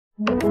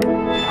You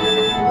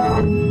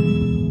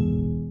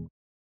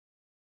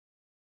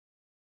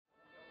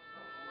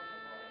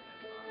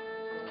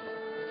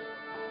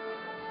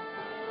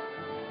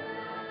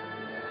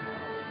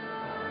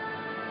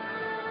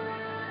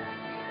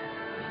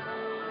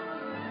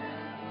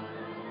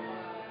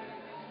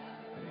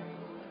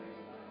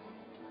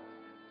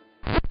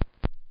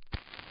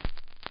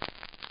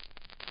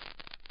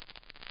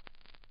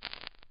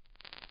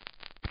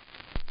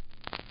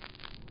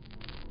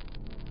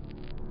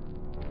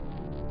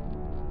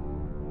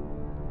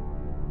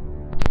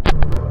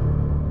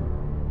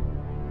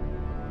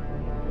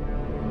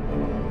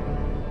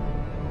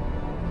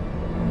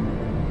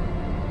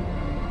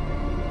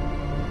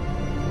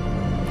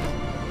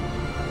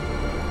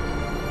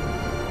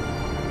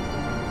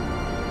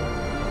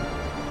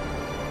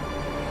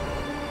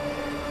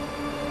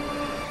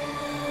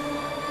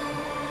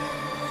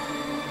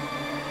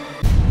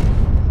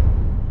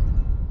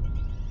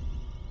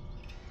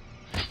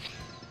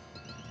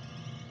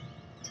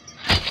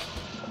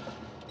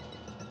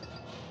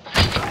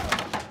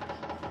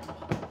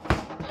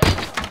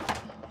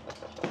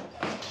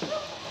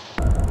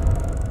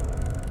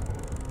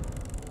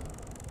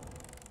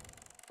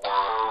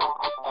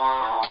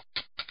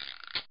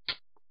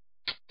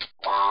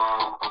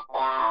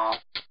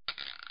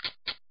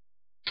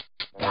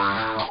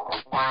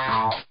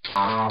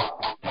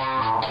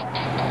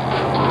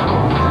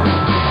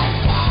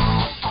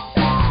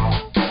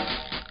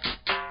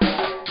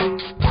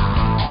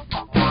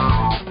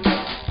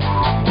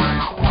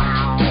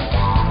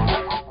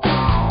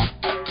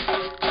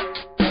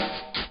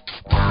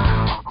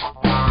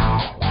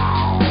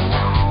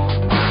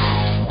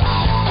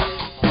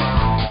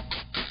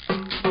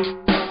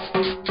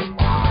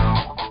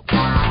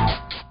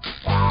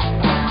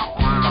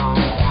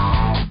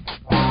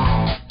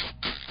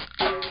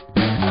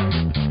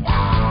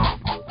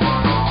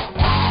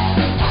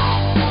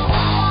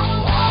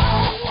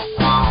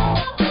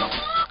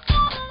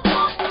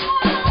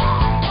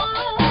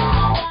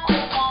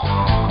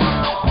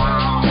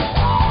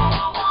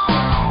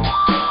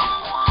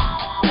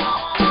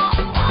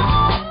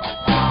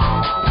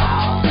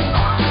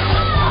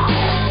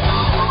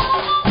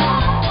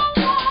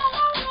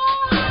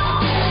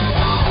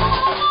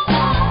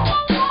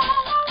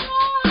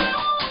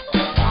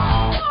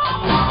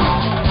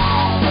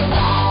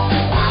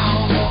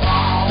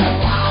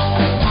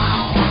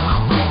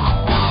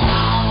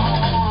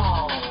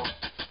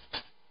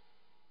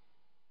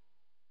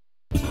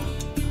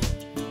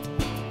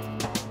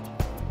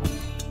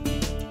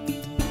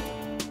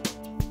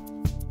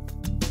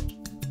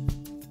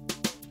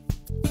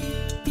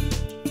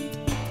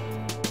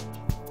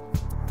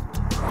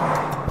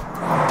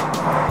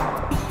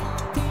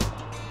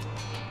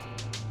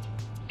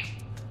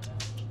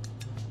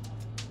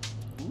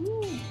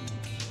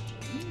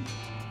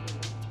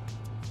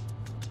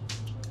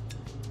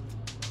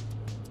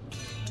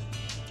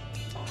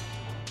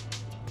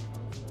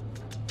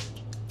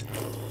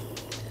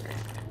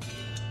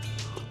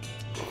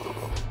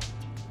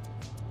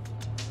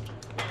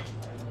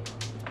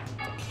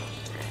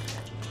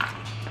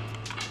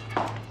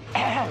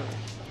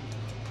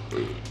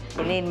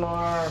need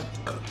more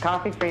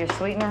coffee for your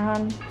sweetener,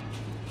 hon?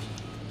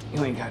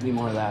 You ain't got any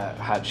more of that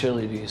hot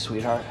chili, do you,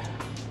 sweetheart?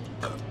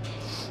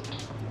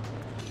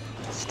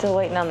 Still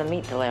waiting on the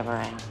meat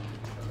delivery.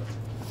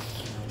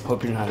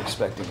 Hope you're not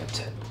expecting a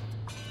tip.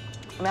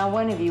 Now,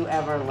 when have you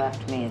ever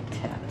left me a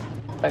tip?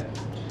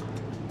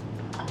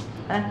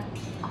 Huh?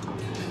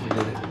 You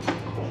did it.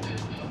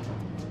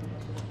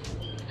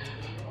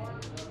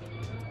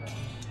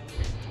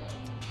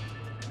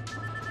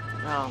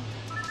 Oh,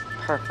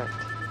 perfect.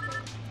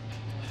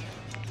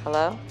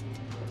 Hello?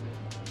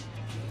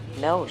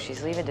 No,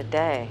 she's leaving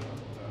today.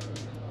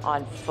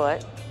 On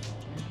foot.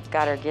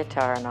 Got her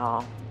guitar and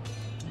all.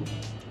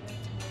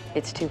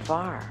 It's too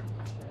far.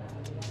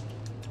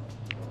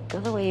 Go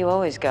the way you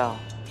always go.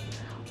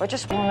 Or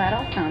just... Well, that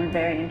all sounds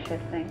very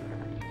interesting.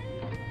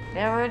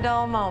 Never a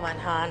dull moment,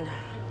 hon.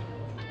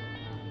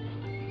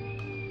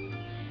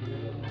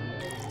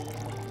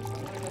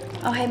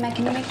 Oh, hey, Meg,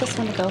 can you make this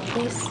one to go,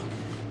 please?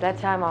 That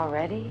time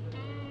already?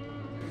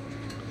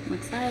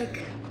 Looks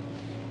like...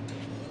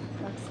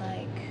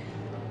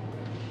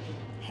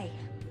 Hey.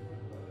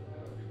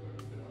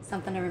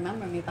 Something to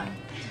remember me by.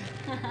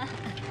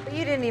 But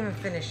you didn't even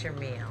finish your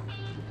meal.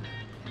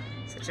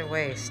 Such a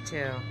waste,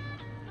 too.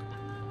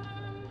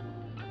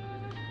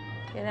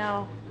 You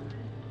know,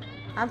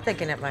 I'm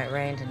thinking it might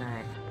rain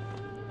tonight.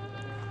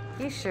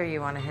 You sure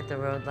you want to hit the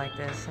road like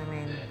this? I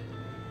mean,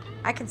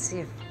 I can see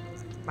if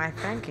my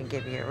friend can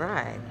give you a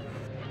ride.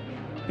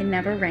 It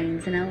never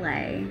rains in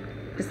LA.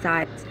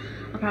 Besides,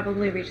 I'll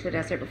probably reach the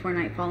desert before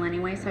nightfall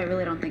anyway, so I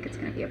really don't think it's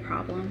going to be a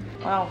problem.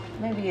 Well,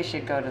 maybe you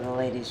should go to the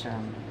ladies'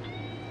 room.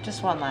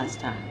 Just one last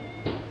time.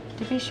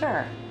 To be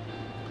sure.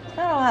 There's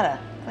not a lot of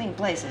clean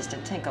places to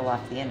tinkle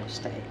off the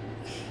interstate.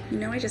 You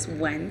know, I just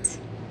went.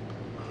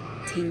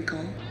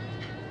 Tinkle.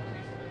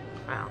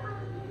 Well,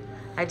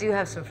 I do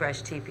have some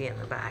fresh teepee in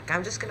the back.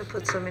 I'm just going to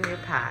put some in your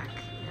pack.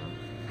 You know?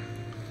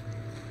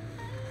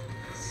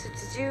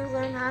 Did you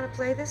learn how to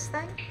play this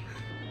thing?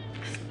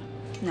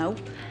 Nope.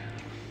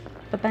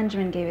 But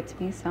Benjamin gave it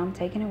to me, so I'm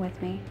taking it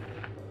with me.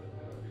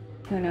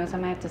 Who knows, I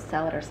might have to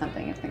sell it or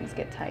something if things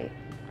get tight.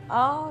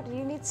 Oh, do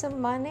you need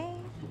some money?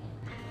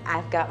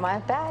 I've got my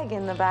bag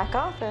in the back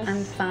office.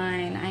 I'm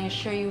fine. I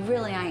assure you,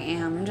 really I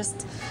am. I'm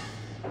just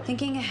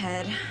thinking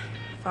ahead.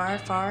 Far,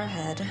 far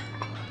ahead.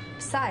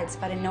 Besides,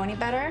 if I didn't know any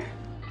better,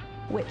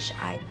 which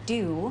I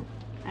do,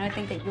 I would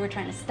think that you were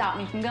trying to stop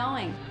me from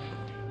going.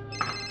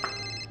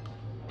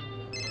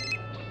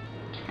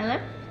 Hello?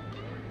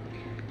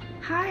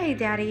 Hi,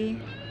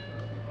 Daddy.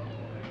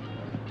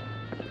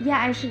 Yeah,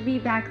 I should be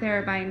back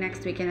there by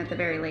next weekend at the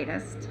very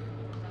latest.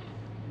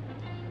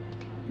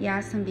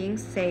 Yes, I'm being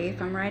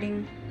safe. I'm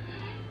riding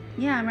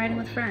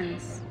with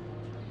friends.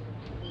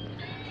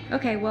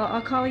 Okay, well,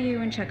 I'll call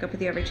you and check up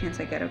with you every chance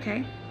I get,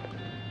 okay?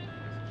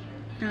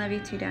 I love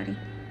you too, Daddy.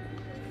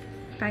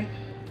 Bye.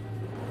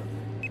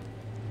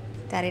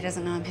 Daddy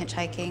doesn't know I'm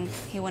hitchhiking.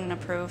 He wouldn't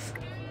approve.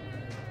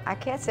 I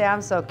can't say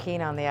I'm so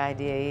keen on the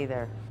idea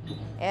either.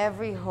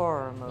 Every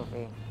horror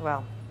movie,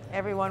 well,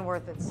 everyone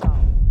worth its salt,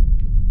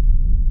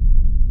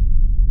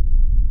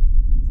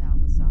 it's out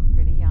with some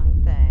pretty young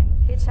thing,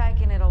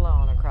 hitchhiking it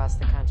alone across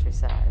the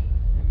countryside.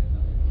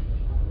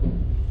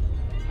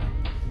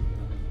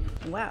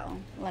 Well,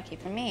 lucky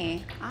for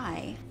me,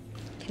 I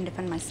can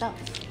defend myself.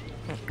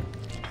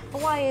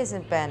 Well, why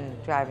isn't Ben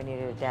driving you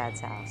to Dad's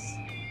house?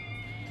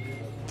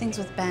 Things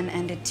with Ben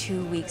ended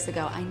 2 weeks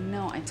ago. I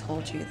know I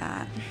told you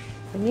that.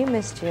 When you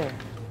missed your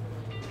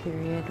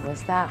period,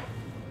 was that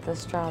the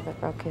straw that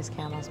broke his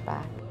camel's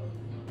back?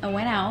 I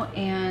went out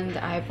and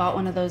I bought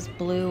one of those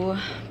blue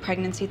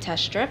pregnancy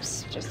test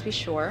strips, just to be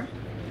sure.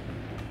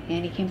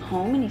 And he came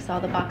home and he saw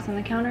the box on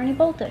the counter and he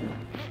bolted.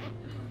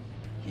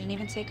 He didn't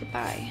even say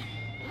goodbye.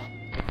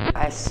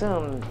 I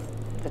assume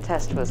the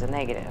test was a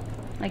negative.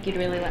 Like you'd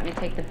really let me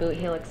take the Boot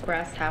Heel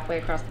Express halfway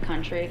across the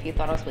country if you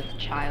thought I was with a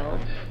child.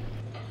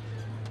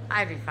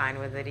 I'd be fine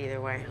with it either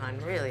way, hon.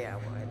 Really, I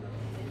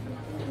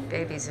would.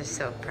 Babies are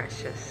so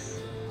precious.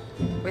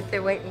 Worth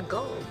their weight in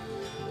gold.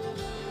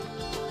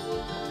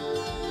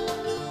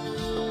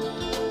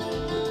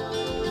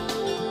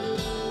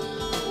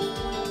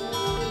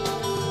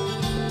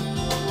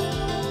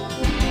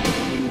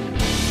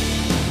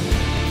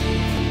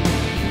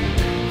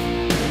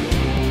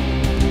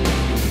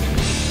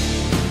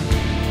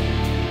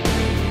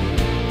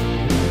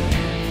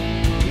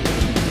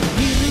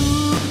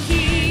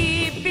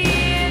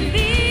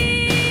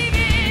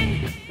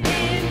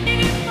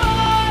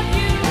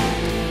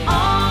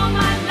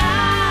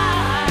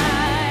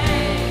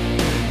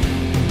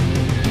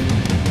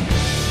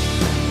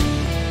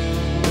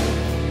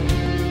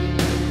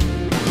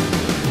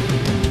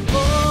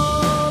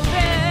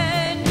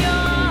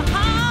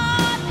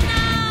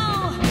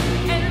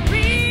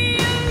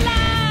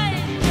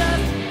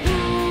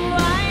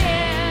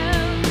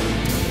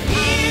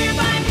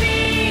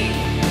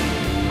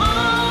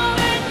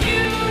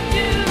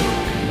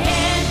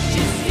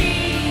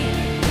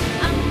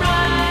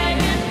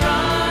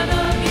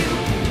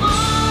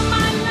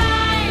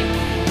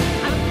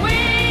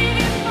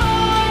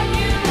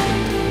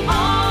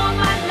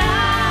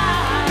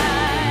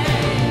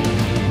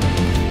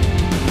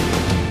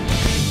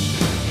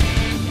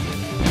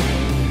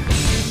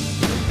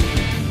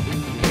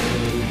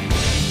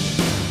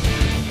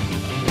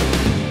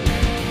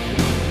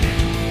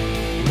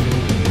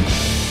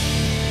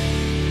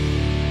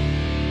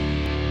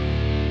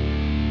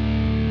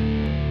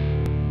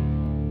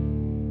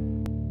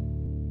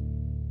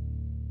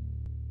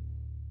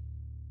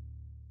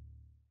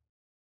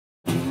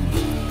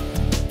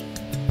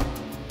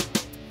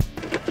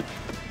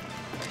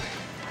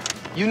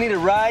 You need a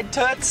ride,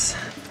 Toots?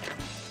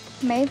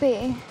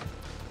 Maybe.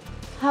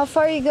 How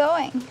far are you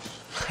going?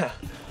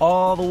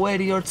 All the way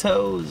to your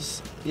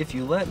toes, if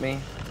you let me.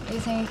 You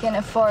think you can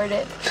afford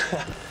it?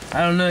 I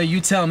don't know,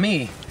 you tell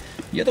me.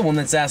 You're the one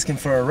that's asking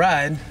for a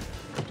ride.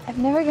 I've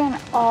never gone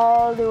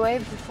all the way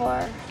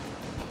before.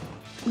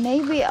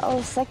 Maybe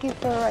I'll suck you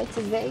for a ride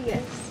to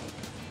Vegas.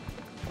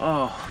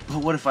 Oh, but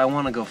what if I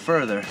want to go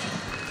further?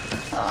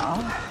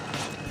 Oh.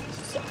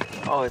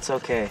 Oh, it's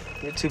okay.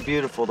 You're too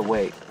beautiful to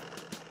wait.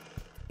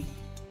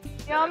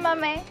 Jo,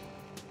 mami.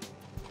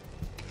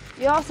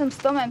 Já jsem s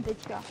Tomem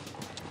teďka.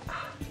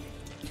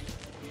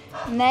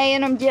 Ne,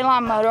 jenom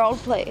dělám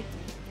roleplay.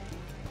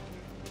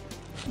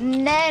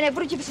 Ne,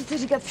 nebudu ti přece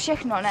říkat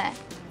všechno, ne.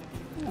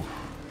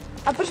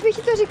 A proč bych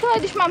ti to říkala,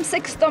 když mám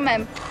sex s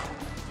Tomem?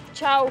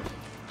 Čau.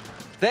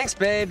 Thanks,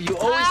 babe. You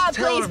always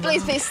tell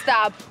Please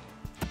stop.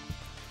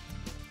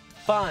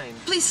 Fine.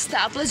 Please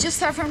stop. Let's just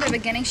start from the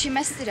beginning. She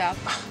messed it up.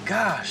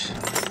 Gosh,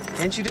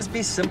 can't you just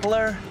be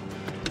simpler?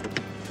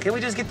 Can't we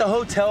just get the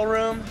hotel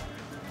room?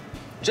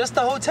 Just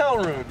the hotel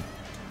room.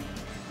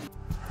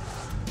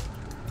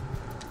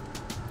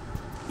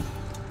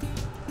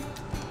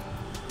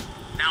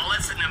 Now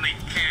listen to me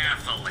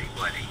carefully,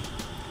 Woody.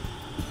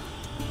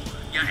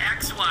 Your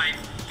ex-wife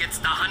gets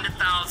the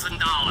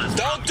 $100,000.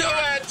 Don't do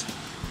it!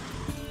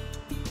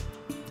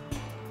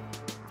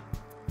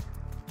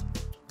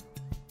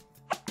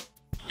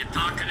 You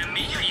talking to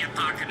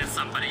you're talking to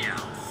somebody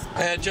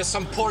else. Just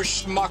some poor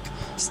schmuck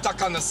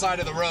stuck on the side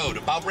of the road,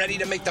 about ready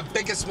to make the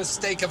biggest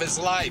mistake of his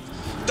life.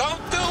 Don't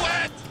do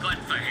it! Good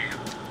for him.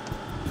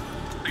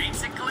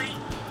 Basically,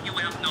 you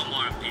have no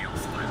more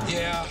appeals left.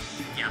 Yeah.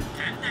 You have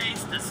 10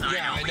 days to sign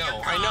Yeah, over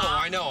your car.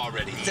 I know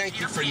already. Thank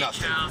you for Beach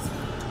nothing. house.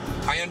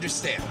 I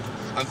understand.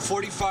 I'm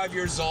 45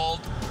 years old,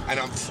 and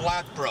I'm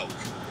flat broke.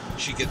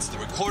 She gets the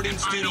recording By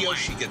the studio, way,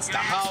 she gets the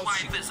your house.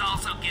 ex-wife is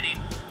also getting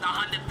the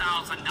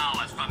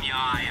 $100,000 from your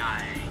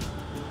IRA.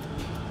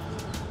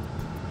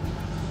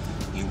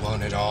 You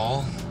want it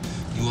all?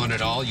 You want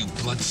it all, you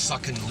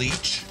blood-sucking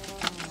leech?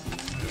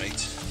 All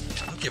right,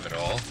 I'll give it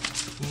all.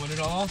 You want it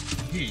all?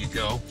 Here you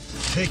go.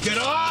 Take it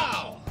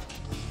all!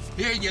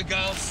 Here you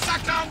go.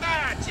 Suck on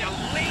that, you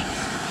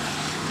leech!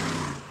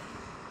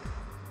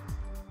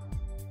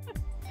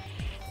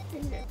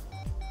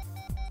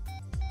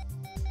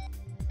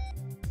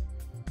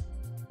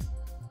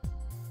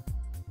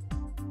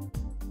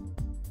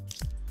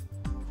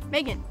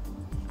 Megan,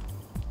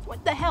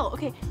 what the hell?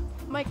 Okay,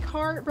 my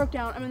car broke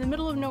down. I'm in the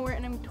middle of nowhere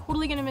and I'm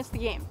totally gonna miss the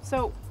game.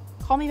 So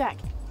call me back.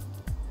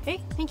 Okay,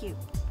 thank you.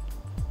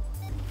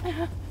 Do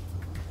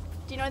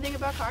you know anything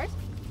about cars?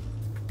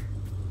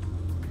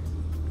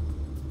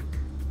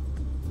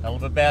 Hell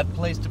of a bad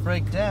place to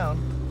break down.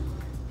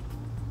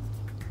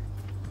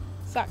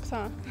 Sucks,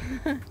 huh?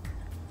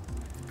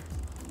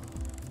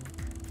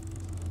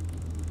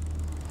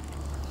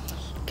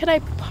 Could I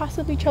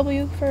possibly trouble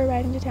you for a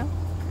ride into town?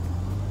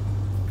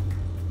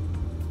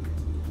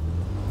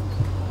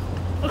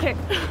 Okay.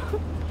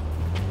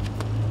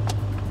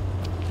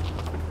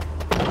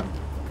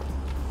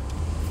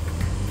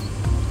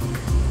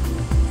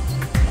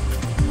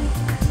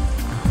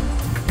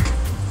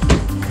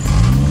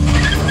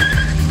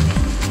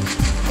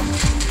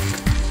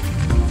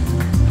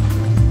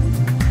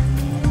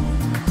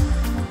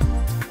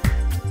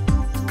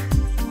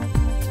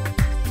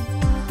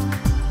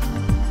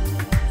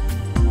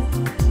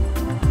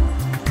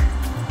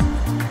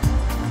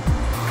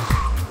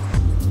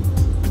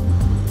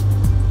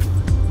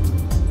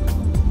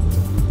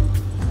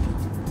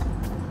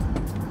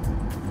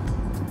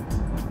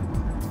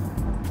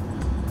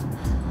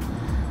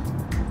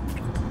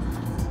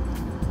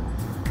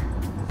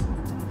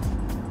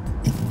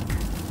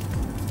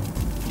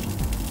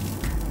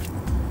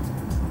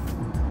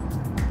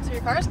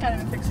 Your car's kind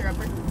of a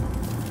fixer-upper.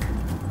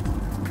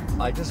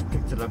 I just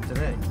picked it up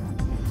today.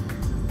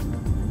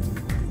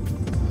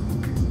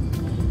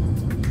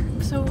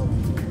 So,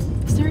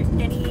 is there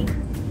any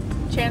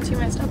chance you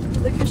messed up at the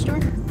liquor store?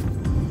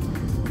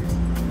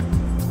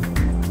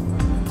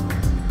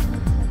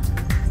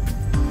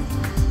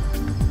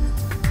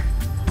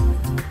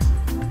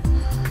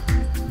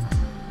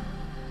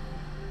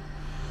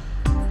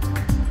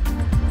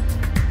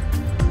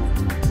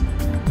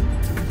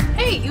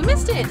 Hey, you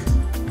missed it!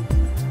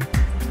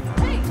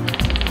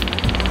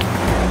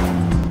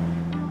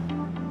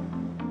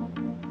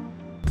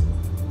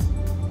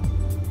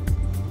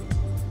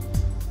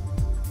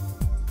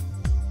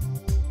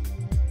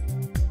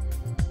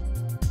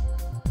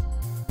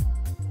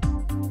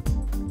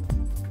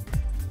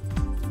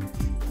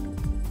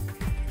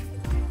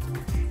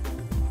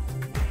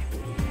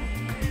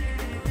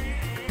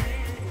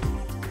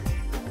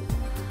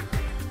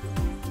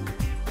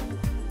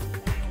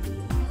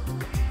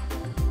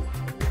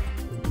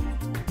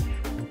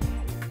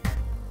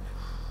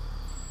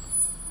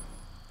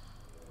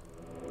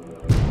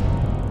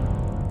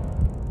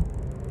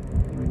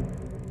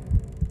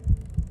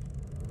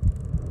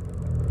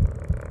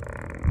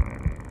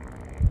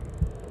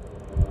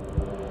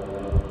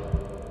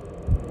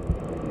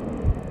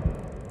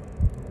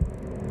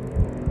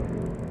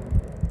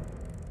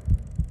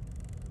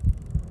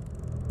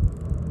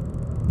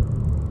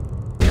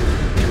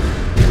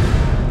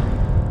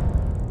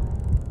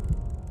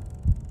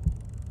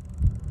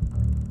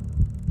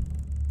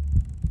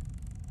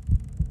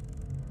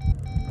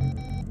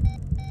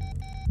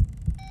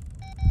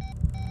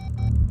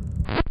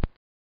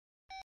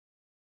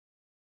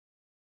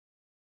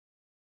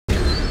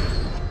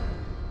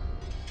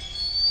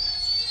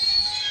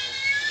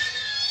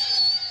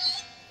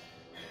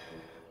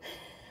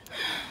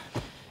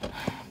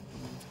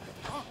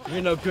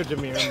 You're no good to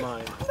me or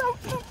mine.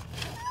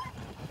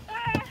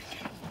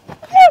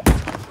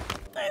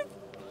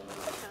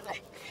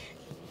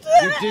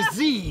 You're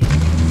diseased.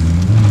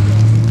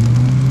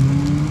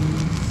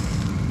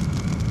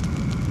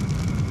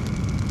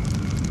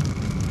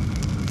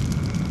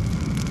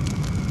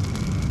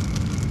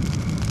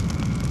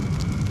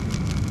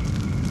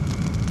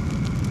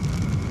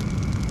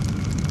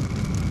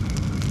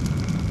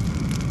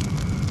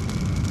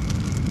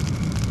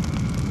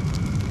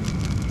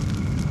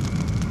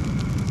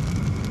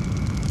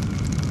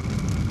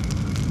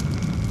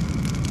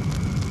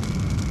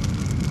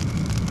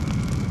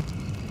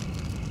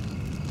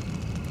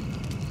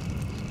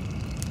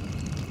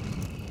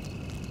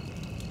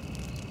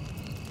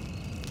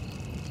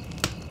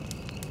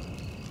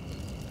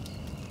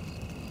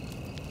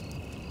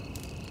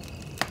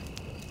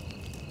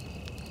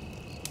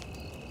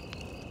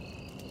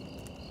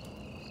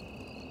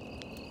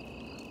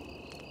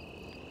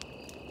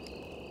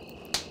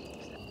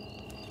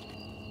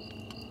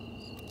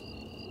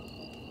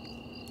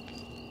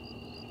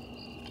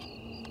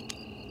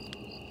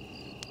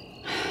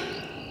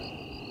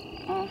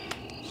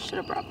 should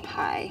have brought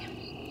pie.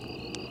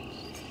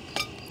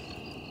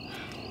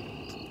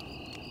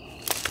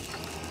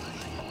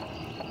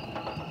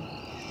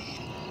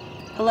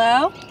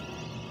 Hello?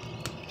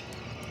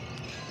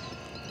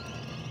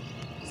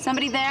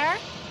 Somebody there?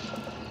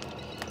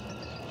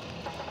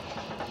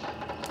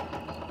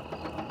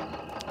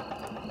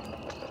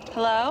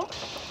 Hello?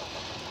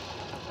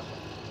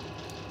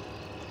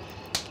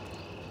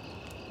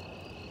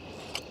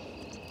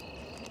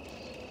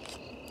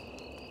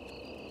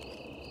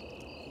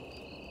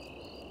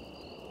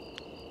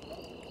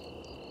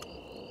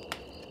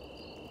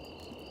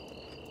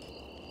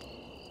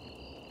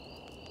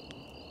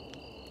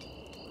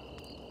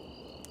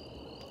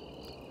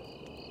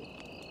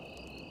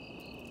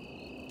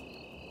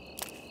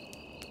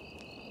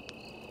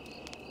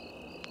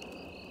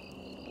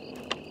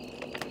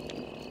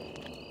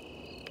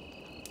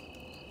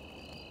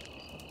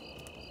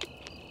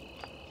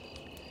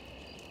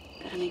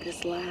 Gotta make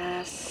this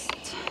last.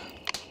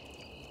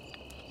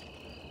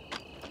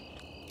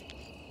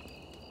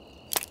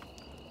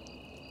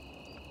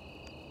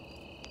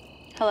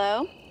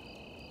 Hello?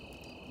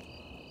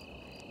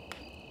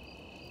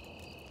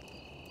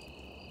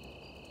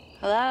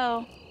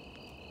 Hello?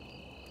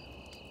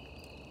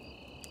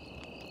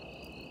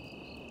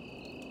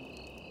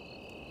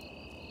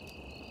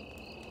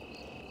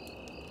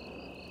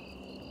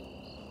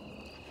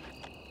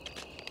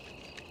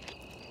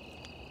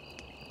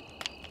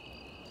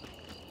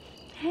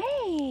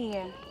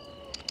 Hey.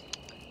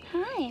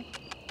 Hi.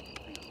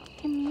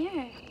 Come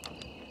here.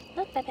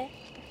 Look, baby.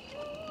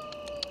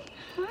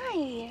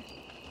 Hi.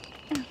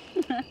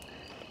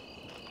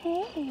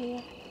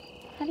 Hey.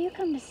 Have you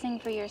come to sing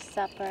for your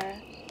supper?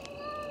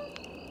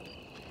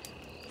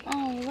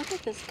 Oh, look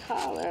at this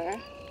collar.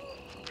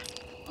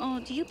 Oh,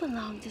 do you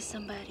belong to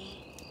somebody?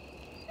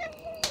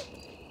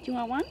 Do you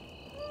want one?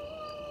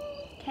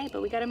 Okay,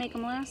 but we gotta make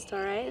them last, all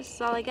right? This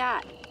is all I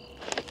got.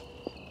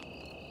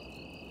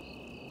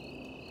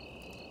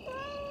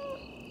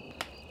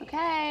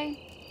 Okay.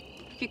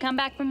 If you come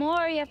back for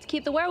more, you have to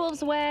keep the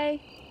werewolves away.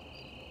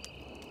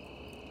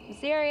 I'm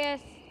serious.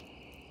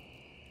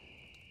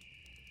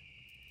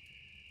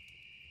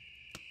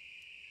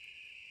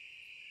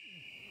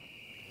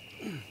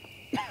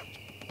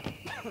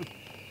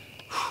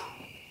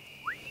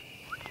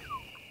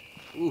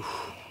 Ooh,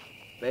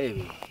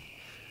 baby.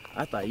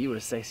 I thought you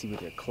were sexy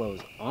with your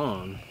clothes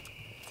on.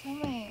 Tell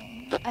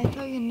me, I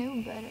thought you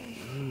knew better.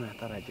 I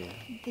thought I did.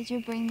 Did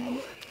you bring them?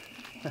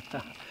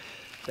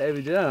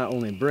 Baby, did I not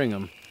only bring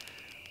them,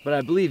 but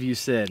I believe you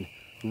said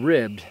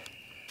ribbed,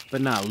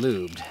 but not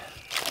lubed.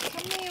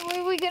 Tell me, what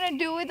are we gonna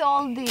do with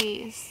all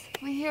these?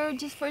 We're here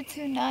just for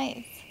 2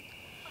 nights.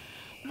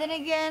 Then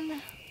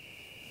again,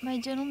 my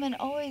gentleman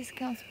always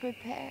comes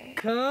prepared.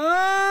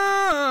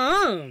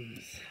 Comes!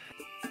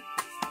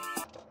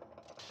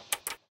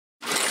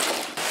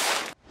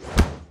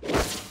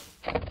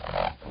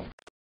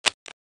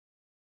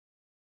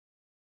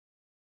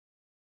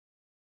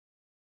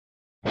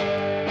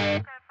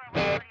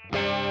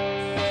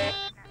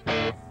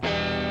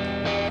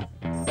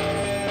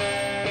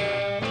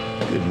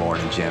 Good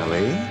morning,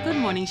 gentlelady. Good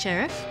morning,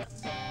 Sheriff.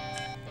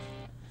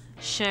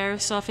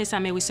 Sheriff's office, how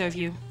may we serve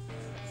you?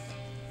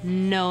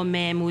 No,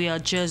 ma'am, we are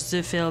just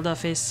the field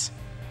office.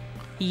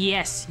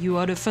 Yes, you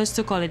are the first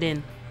to call it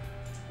in.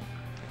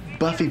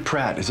 Buffy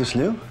Pratt, is this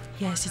new?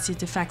 Yes, it's in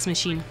the fax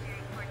machine.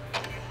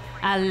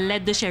 I'll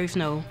let the sheriff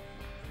know.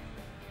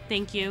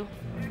 Thank you.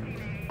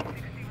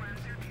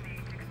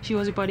 She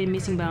was reported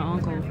missing by her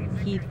uncle.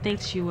 He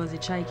thinks she was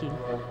hitchhiking.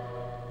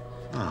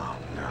 Oh,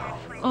 no.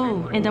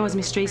 Oh, and that was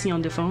Miss Tracy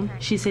on the phone.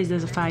 She says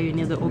there's a fire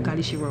near the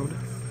Okalishi Road.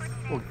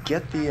 Well,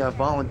 get the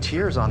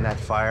volunteers on that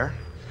fire.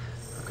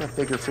 I've got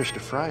bigger fish to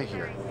fry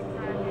here.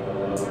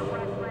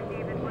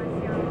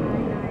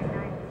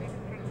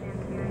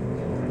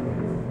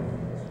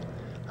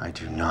 I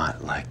do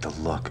not like the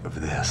look of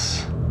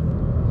this.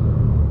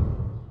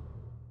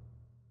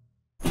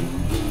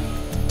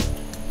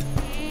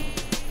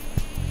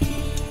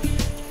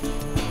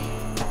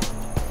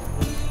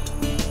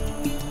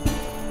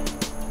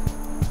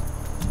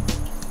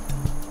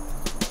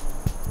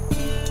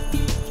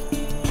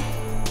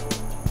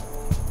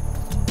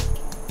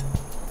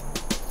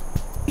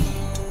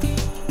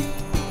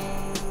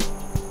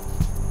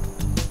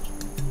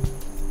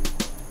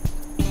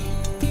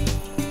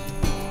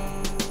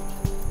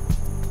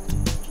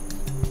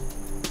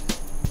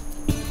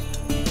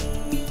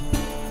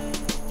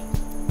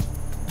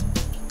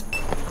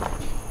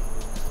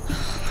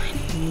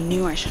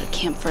 I should have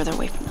camped further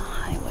away from the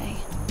highway.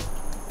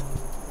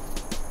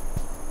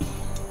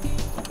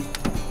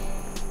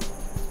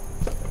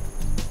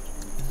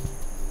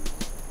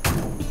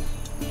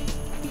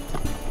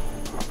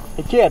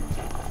 Hey kid,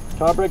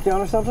 car break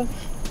down or something?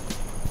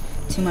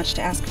 Too much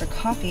to ask for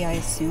coffee, I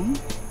assume.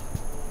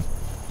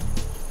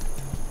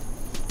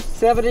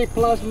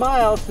 70+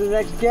 miles to the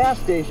next gas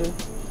station.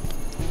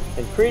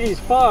 And Creedy's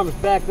farm's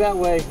back that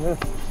way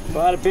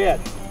quite a bit.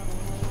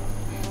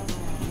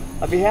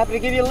 I'd be happy to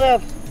give you a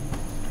lift.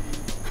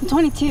 I'm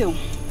 22.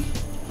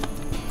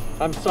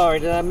 I'm sorry,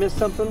 did I miss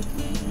something?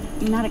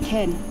 I'm not a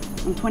kid.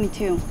 I'm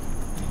 22.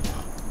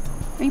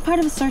 Are you part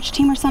of a search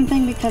team or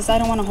something? Because I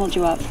don't want to hold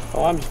you up.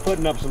 Oh, I'm just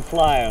putting up some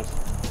flyers.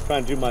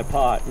 Trying to do my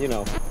part, you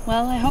know.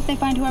 Well, I hope they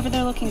find whoever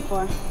they're looking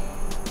for.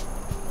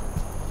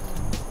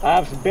 I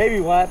have some baby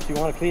wipes you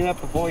want to clean up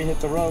before you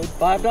hit the road.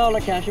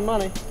 $5 cash your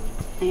money.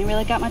 I ain't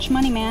really got much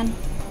money, man.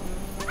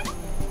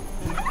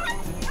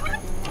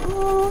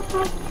 Oh,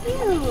 how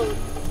cute.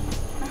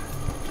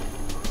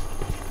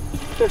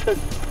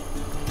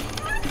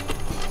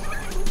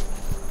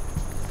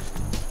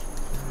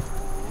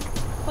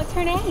 What's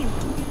her name?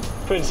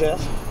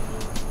 Princess.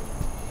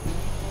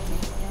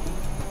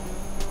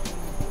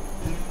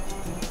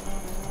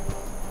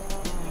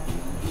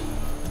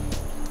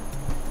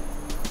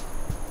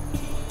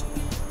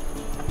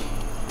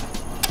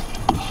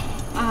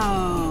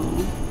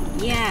 Oh,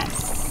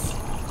 yes.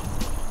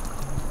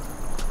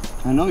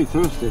 I know you're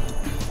thirsty.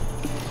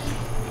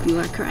 You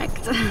are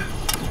correct.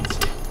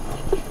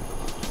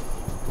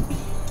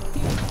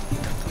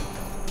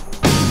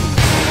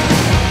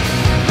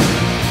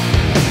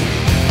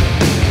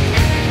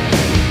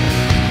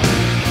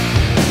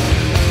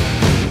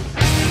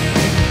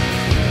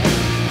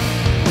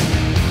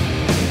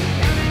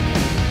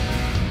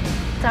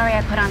 Sorry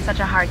I put on such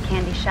a hard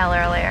candy shell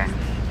earlier.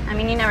 I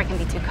mean, you never can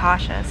be too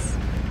cautious.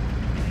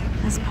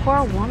 This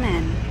poor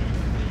woman.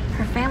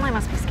 Her family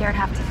must be scared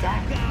half to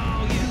death.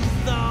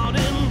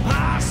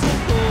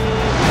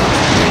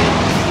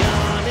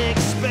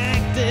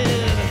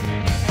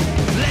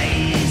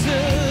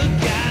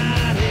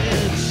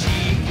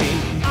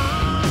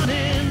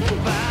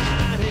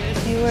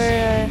 You were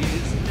in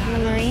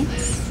the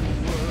Marines?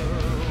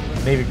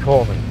 Navy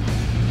Corpsman.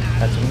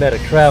 That's a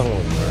medic traveling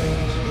with Marines.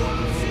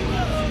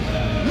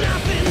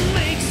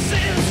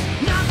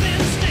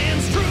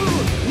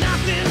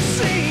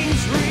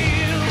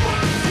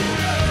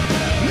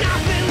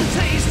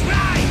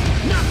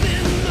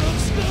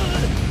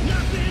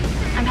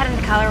 I'm heading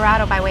to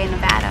Colorado by way of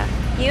Nevada.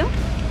 You?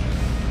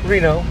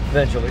 Reno,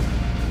 eventually.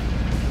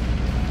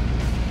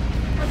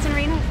 What's in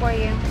Reno for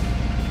you?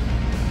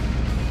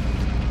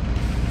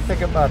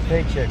 Pick up my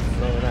paycheck from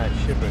the overnight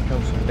shipper. It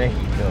comes from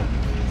Mexico.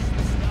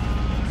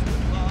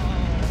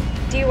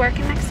 Do you work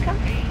in Mexico?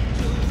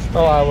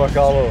 Oh, I work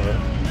all over.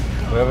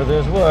 Wherever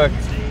there's work.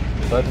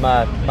 But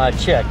my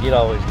check, it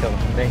always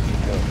comes from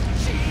Mexico.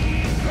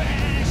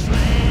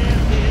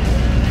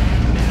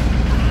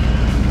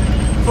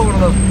 Put one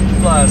of those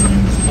flies up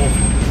in this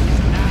hole.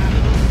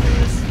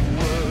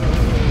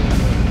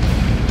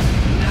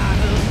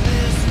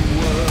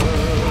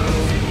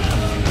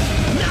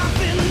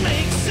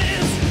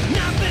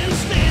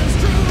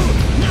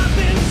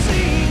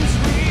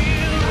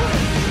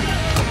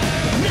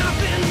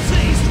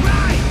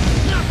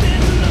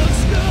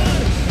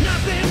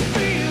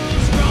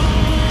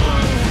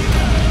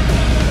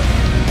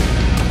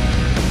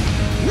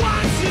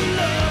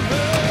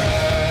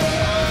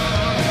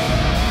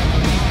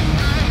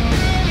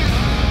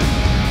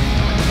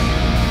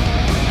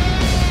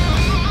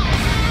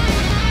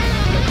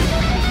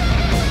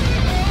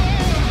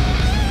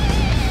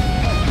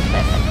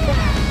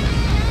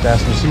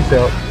 Fasten your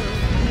seatbelt.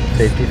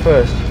 Safety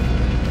first.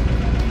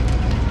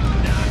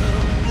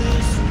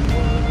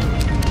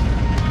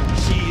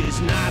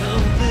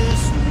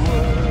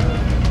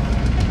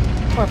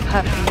 Poor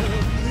puppy.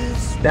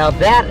 Now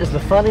that is the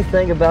funny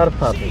thing about a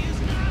puppy.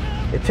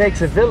 It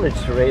takes a village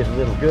to raise a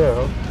little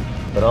girl,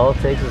 but all it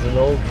takes is an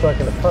old truck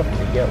and a puppy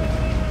to get one.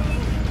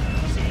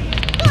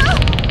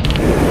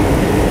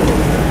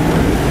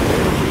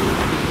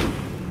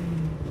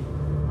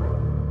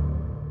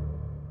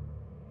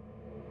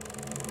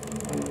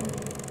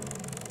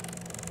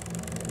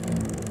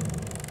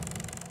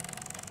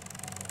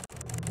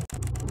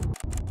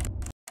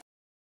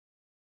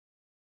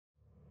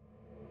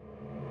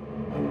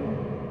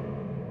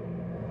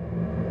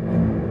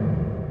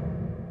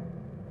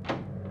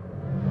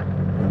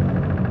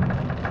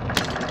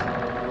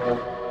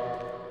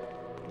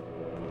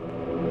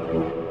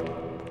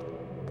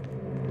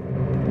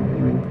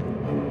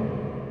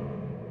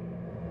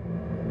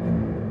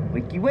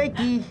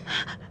 Wakey.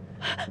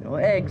 No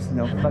eggs,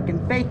 no fucking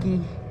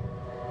bakey.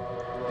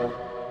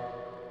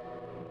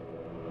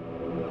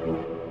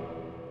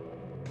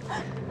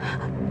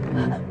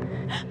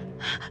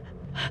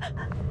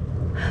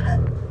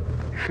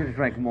 Should have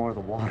drank more of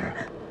the water,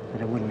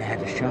 but I wouldn't have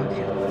had to shock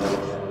you.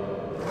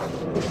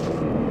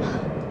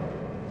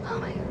 Oh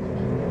my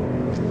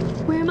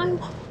God. Where am I?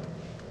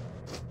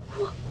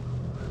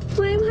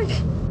 Where am I?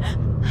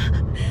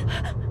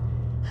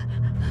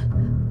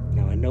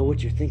 Now I know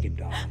what you're thinking,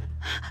 darling.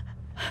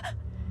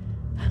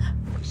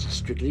 This is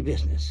strictly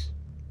business.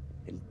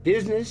 And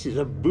business is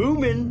a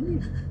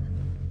booming.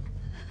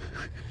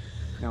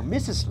 Now,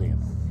 Mrs.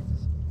 Slim,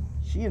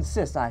 she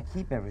insists I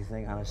keep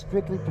everything on a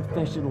strictly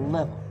professional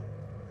level.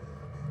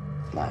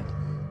 Like,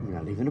 you're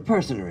not even a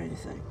person or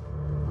anything.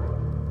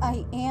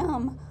 I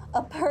am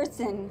a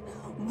person.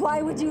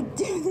 Why would you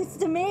do this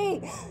to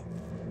me?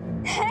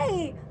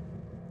 Hey!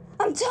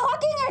 I'm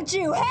talking at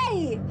you!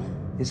 Hey!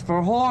 It's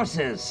for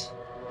horses.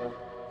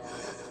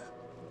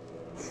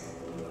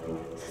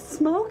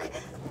 Smoke?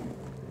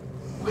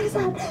 What is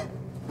that?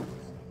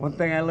 One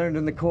thing I learned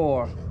in the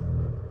Corps,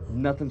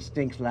 nothing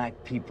stinks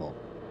like people.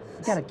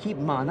 You gotta keep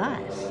them on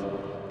ice.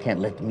 Can't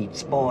let the meat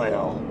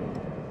spoil.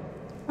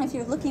 If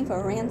you're looking for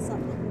a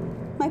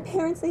ransom, my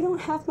parents, they don't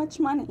have much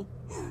money.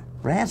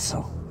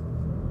 Ransom?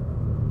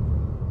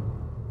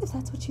 If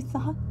that's what you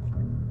thought.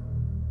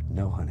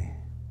 No, honey.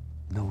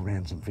 No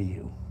ransom for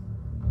you.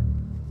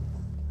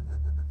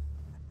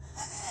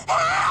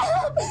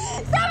 Help!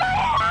 Somebody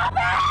help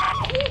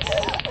me!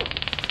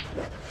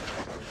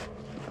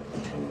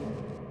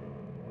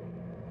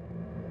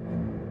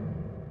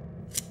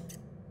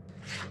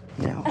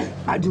 Now,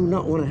 I do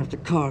not want to have to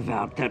carve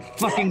out that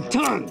fucking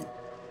tongue,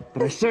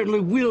 but I certainly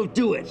will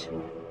do it.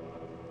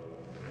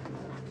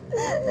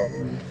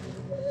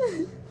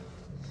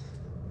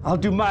 I'll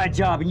do my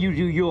job and you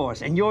do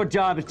yours, and your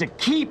job is to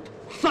keep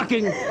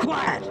fucking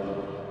quiet.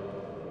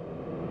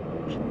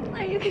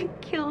 Are you gonna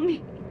kill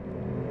me?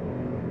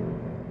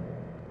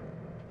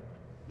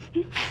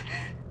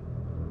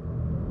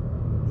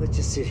 Let's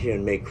just sit here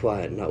and make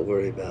quiet and not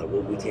worry about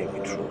what we can't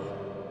control.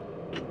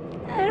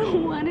 I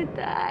don't want to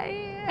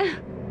die.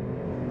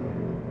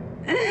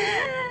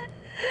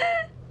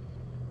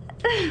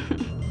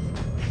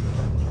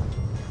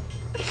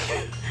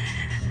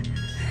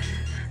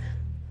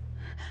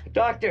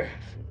 Doctor!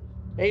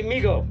 Hey,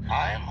 Migo!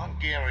 I am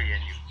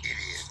Hungarian, you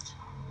idiot.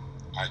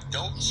 I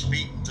don't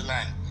speak the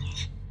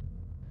language.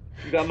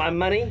 You got my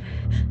money?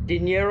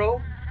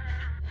 Dinero?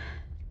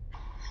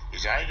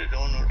 Is either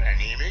donor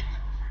anemic?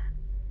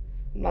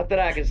 Not that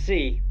I can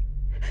see.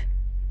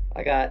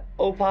 I got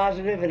O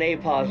positive and A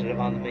positive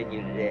on the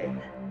menu today.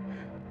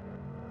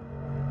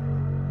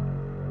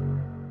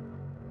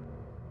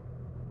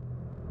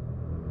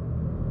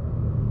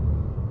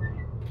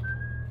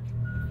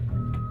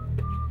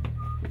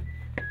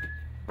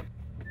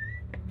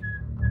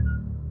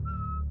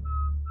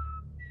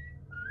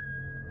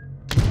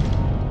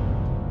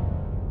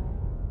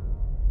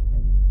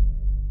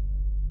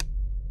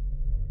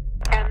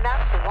 And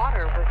that the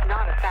water was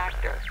not a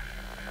factor.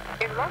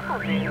 In local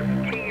news,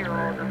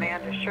 2-year-old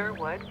Amanda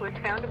Sherwood was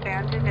found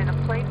abandoned in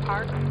a play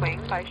park swing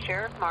by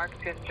Sheriff Marks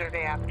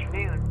yesterday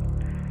afternoon.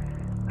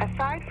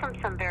 Aside from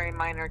some very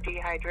minor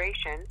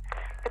dehydration,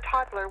 the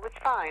toddler was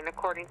fine,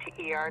 according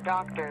to ER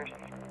doctors.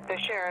 The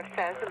sheriff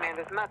says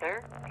Amanda's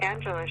mother,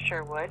 Angela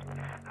Sherwood,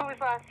 who was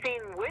last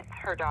seen with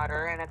her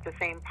daughter and at the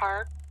same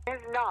park, has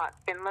not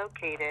been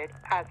located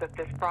as of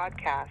this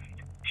broadcast.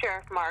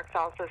 Sheriff Marks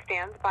also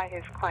stands by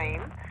his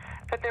claim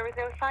that there was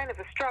no sign of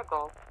a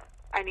struggle.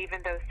 And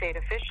even though state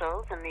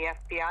officials and the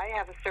FBI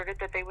have asserted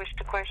that they wish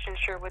to question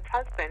Sherwood's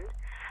husband,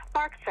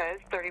 Mark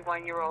says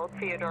 31-year-old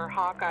Theodore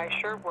Hawkeye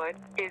Sherwood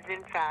is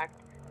in fact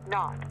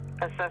not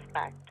a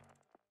suspect.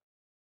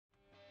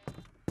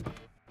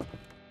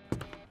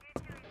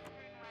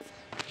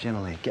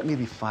 Gentlemen, get me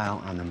the file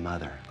on the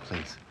mother,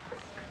 please.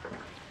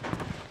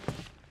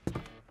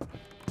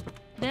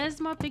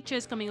 There's more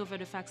pictures coming over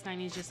the fax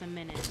line in just a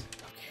minute.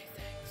 Okay,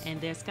 thanks.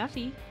 And there's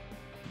coffee.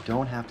 You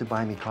don't have to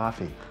buy me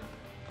coffee.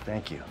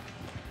 Thank you.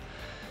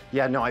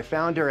 Yeah, no, I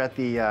found her at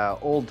the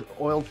old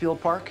oil field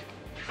park.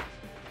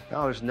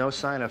 No, there's no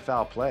sign of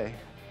foul play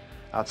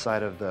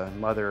outside of the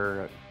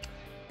mother,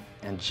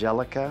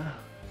 Angelica,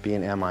 being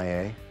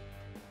MIA.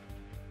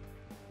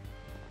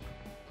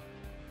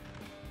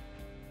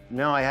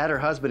 No, I had her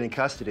husband in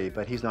custody,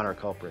 but he's not our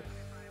culprit.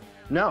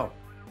 No,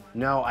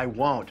 I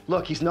won't.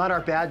 Look, he's not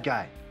our bad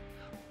guy.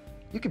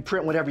 You can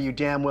print whatever you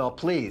damn well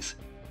please.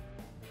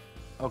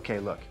 Okay,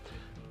 look,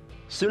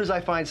 as soon as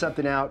I find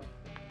something out,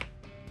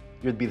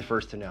 you'll be the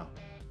first to know.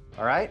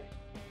 All right?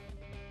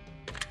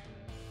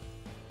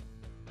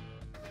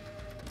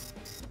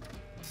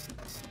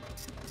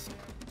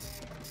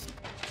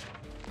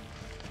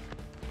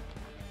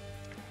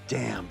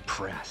 Damn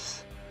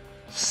press.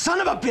 Son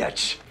of a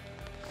bitch!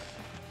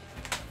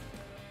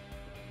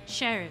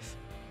 Sheriff,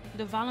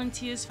 the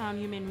volunteers found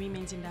human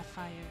remains in that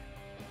fire.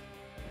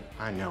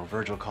 I know,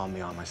 Virgil called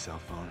me on my cell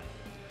phone.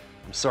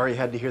 I'm sorry you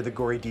had to hear the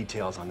gory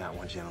details on that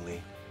one, Jenna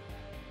Lee.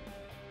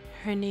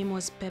 Her name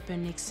was Pepper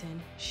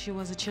Nixon. She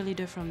was a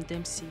cheerleader from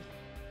Dempsey.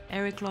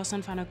 Eric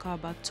Lawson found her car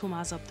about 2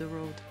 miles up the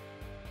road.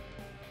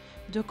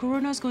 The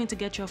coroner's going to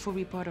get you a full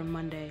report on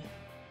Monday.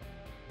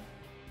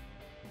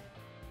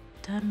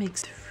 That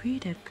makes 3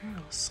 dead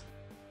girls.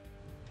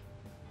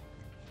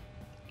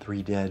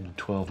 3 dead,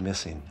 12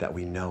 missing that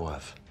we know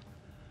of.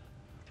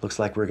 Looks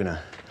like we're gonna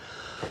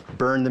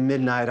burn the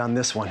midnight on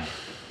this one.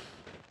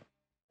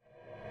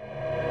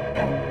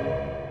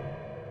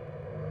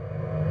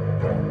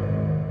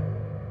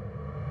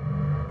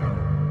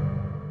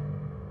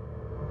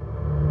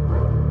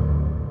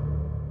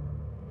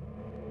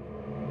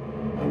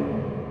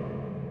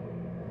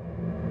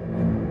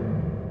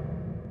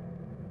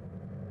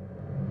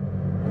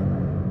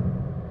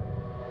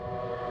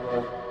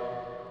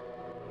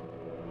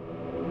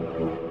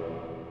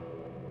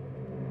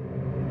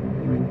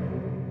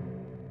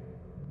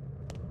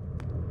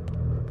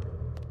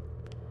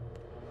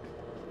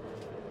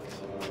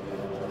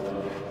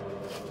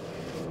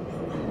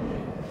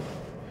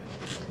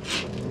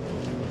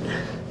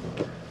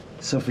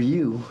 So for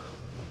you,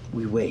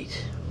 we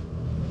wait.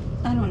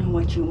 I don't know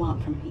what you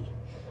want from me.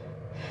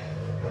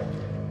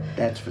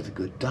 That's for the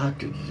good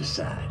doctor to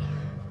decide.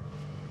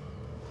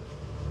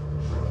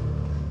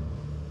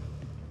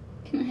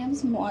 Can I have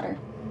some water?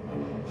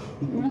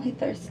 I'm really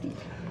thirsty.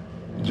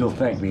 You'll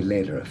thank me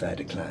later if I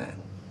decline.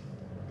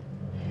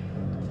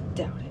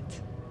 Doubt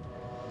it.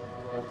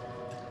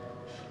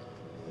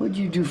 What'd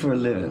you do for a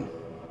living?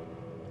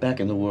 Back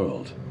in the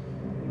world.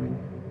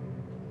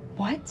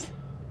 What?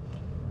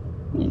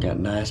 You got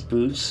nice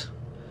boots,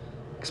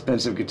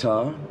 expensive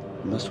guitar.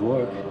 Must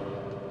work.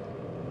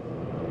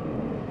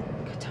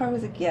 Guitar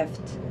was a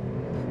gift.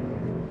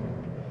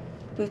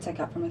 Boots I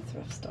got from a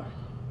thrift store.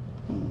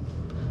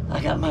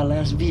 I got my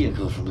last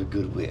vehicle from the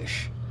Good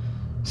Wish.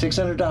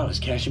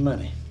 $600 cash and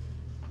money.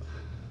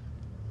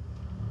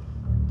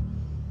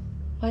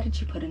 Why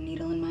did you put a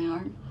needle in my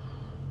arm?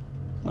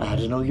 I had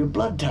to know your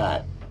blood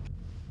type.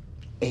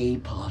 A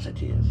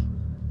positive.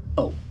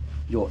 Oh,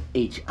 you're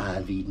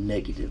HIV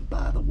negative,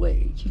 by the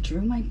way. You drew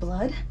my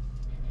blood?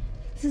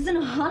 This isn't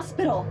a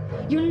hospital.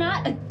 You're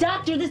not a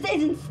doctor. This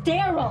isn't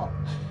sterile.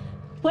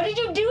 What did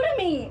you do to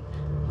me?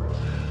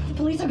 The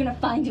police are gonna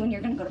find you and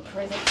you're gonna go to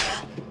prison.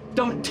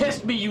 Don't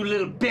test me, you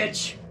little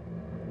bitch!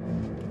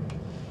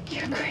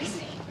 You're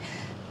crazy.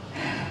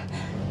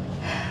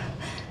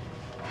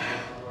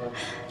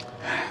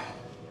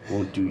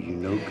 Won't do you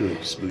no good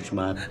to smooch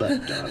my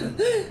butt, darling.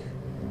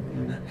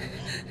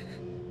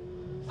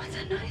 What's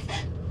that noise?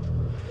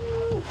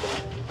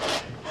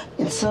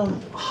 In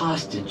some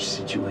hostage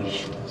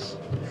situations,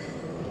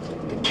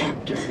 the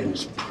captor and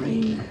his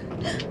prey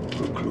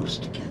grow close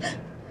together.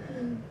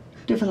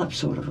 Develop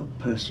sort of a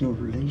personal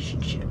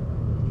relationship.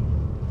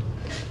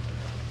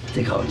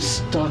 They call it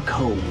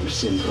Stockholm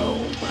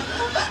Syndrome.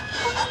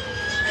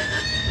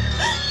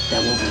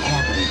 That won't be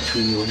happening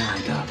between you and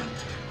I, darling.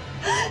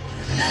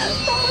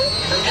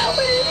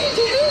 What did you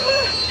do?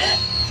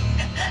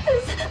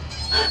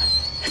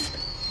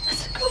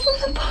 It's the girl from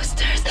the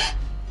posters.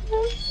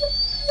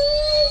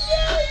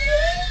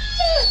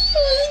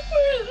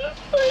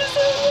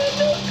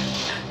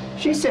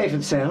 She's safe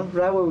and sound,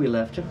 right where we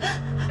left her.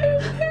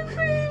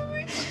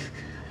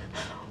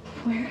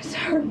 Where's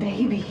her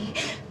baby?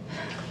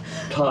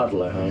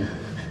 Toddler, huh?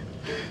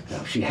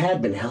 Now, if she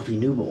had been a healthy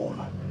newborn,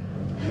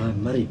 my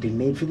money'd been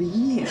made for the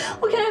year.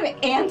 What kind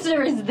of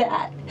answer is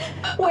that?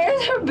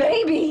 Where's her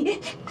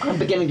baby? I'm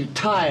beginning to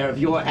tire of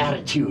your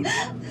attitude.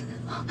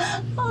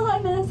 All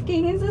I'm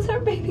asking is her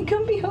baby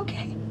gonna be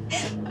okay?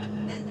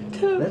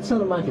 That's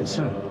none of my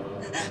concern.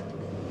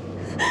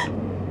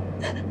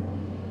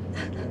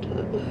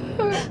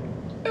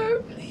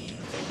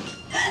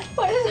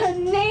 What is her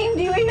name?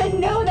 Do you even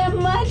know that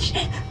much?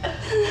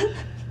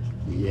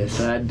 Yes,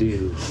 I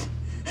do.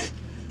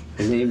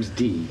 Her name's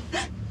Dee.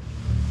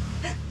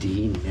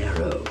 Dee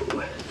Narrow.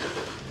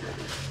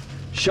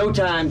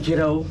 Showtime,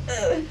 kiddo.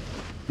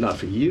 Not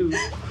for you.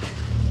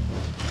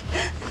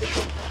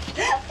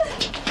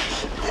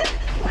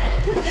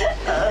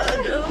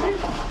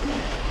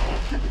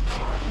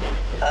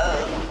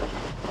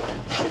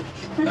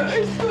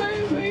 I'm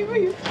sorry,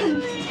 baby.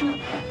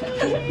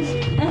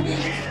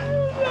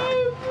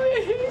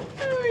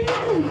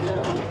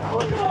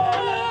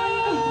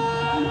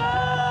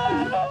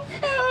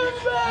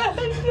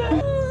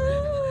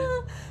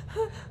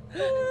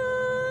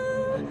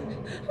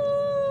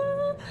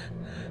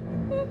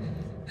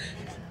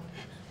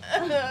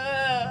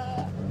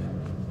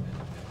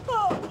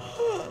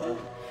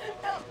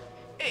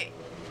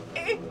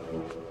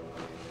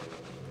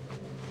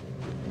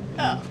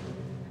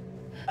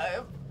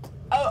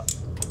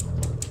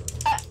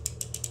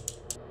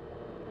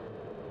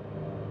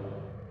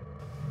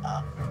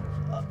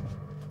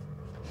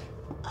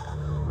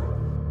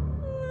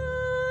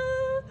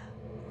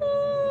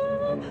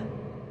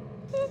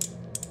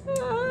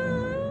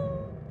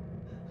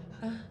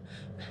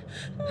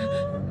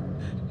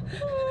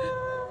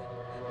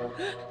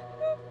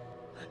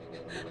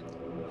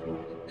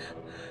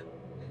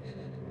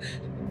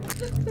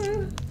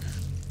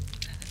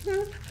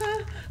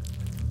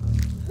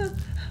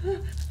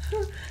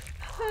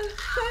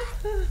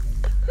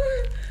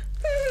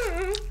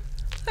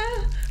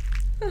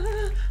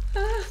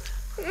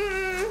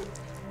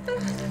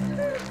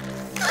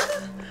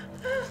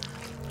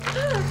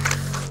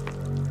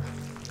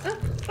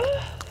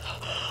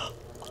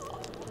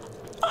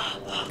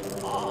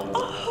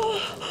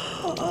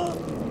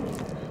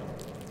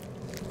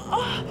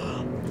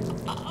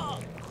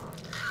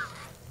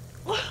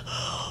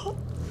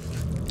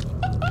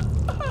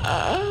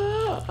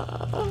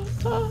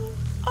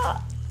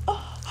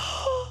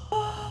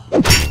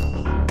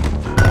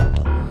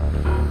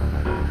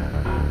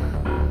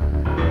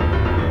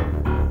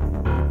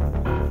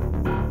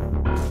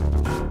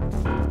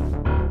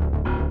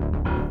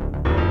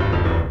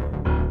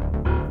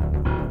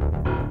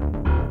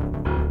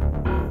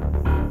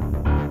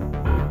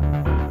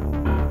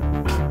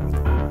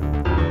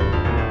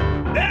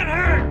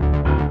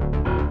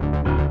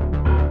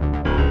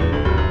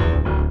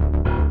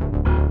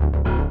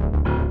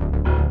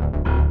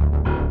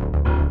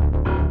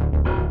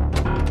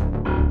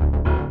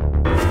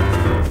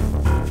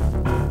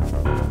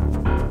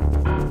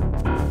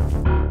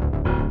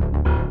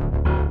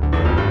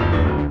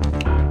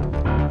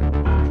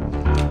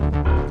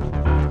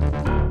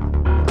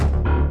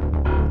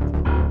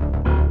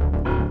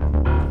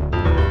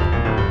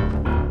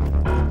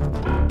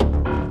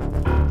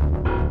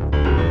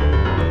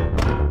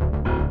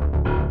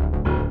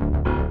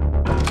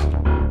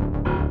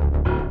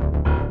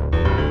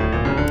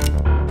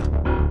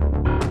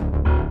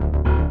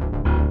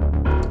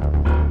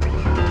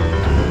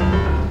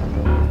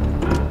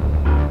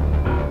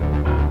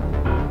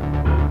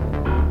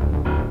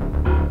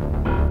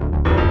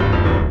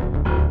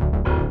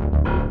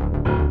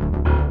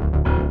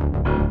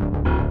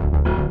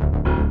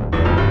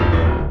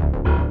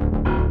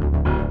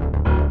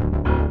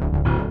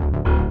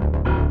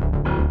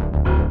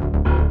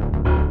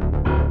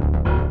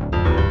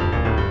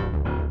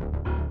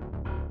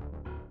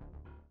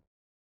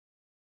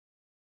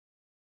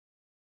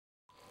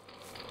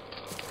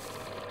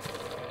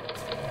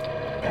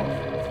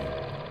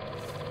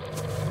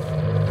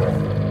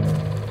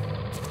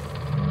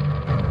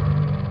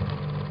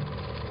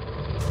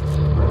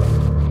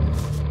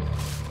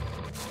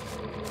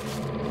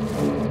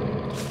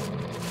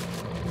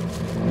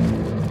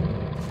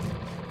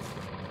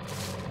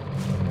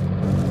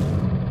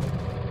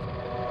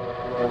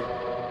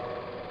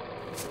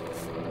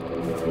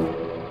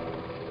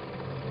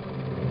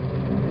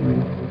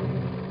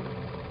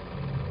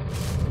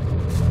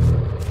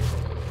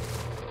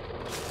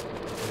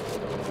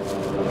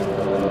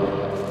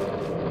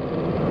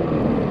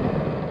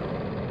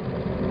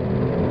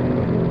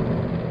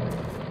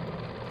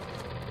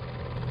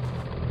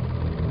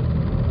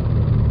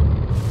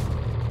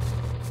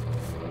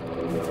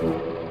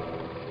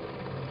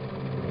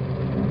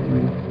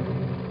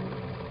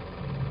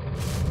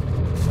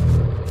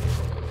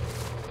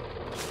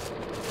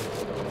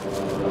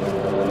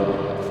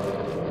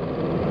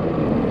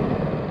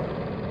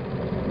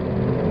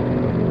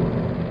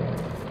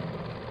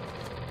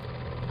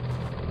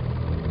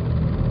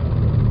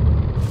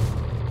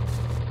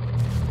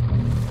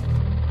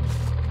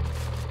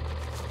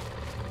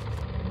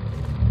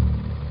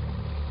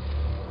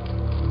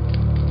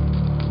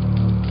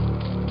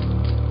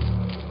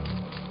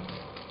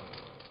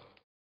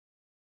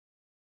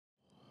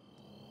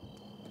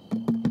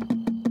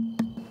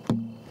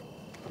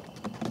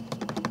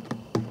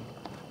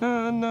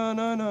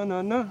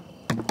 Na.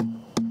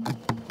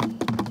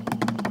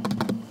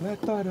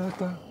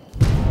 La-da-da-da.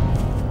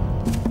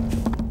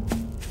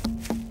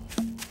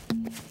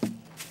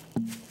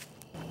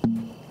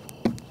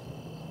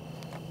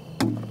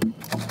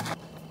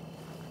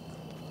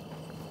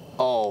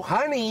 Oh,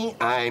 honey,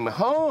 I'm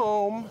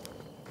home.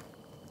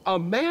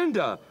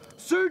 Amanda,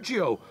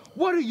 Sergio,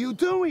 what are you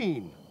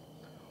doing?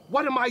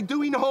 What am I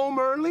doing home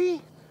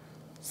early?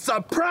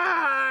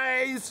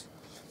 Surprise!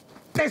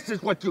 This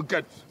is what you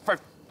get for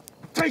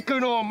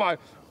taking all my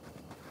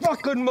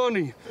fucking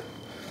money.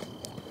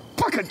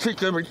 Fucking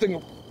take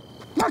everything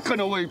fucking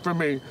away from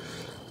me.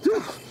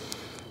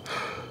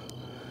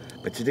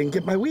 But you didn't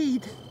get my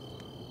weed.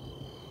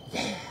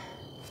 Yeah.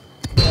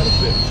 What a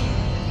bitch.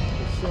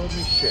 You showed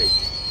me shake.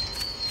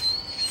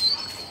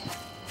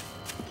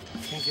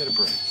 Can't get a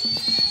break.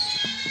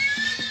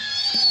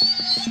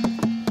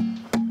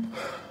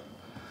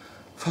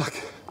 Fuck.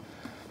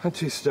 I'm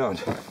too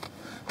stoned.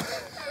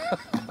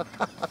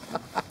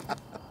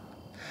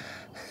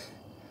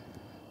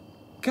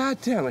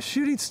 God damn, a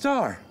shooting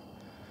star.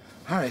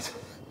 All right,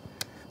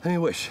 let me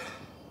wish.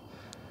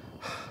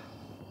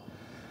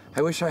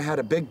 I wish I had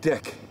a big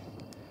dick.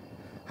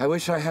 I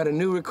wish I had a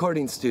new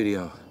recording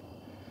studio.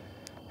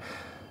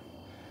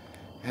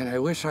 And I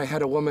wish I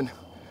had a woman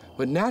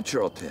with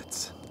natural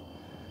tits.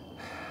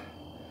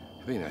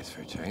 It'd be nice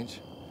for a change.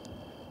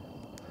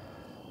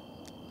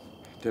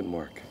 Didn't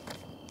work.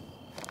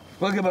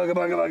 Bugga.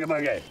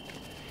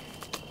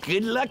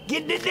 Good luck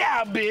getting it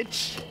now,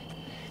 bitch.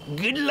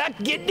 Good luck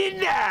getting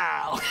it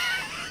now.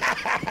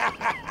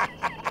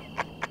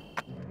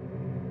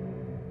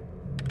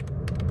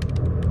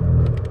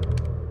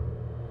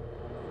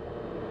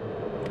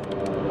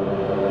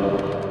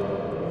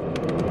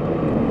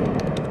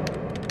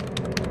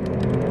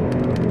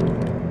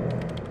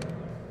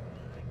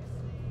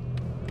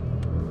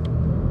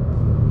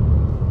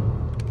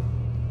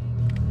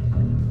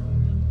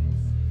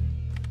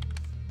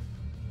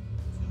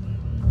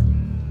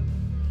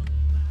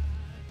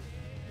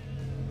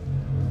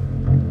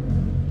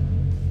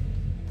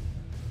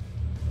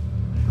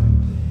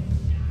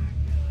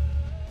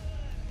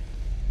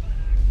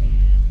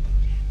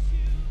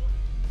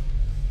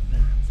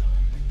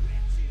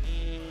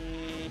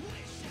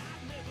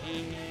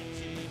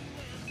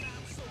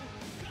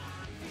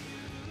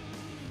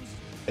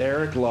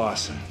 Eric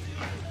Lawson.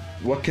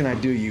 What can I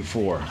do you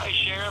for? Hey,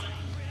 Sheriff.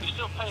 You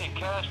still paying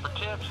cash for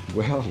tips?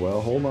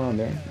 Well, hold on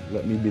there.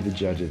 Let me be the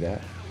judge of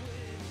that.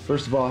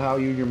 First of all, how are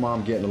you and your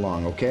mom getting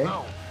along, okay?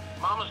 Oh,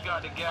 Mama's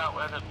got the gout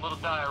and a little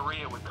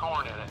diarrhea with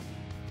corn in it.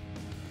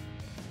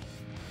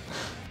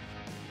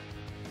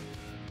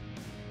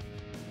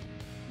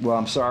 Well,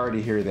 I'm sorry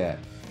to hear that.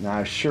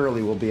 Now,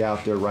 Shirley will be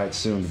out there right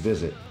soon to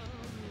visit.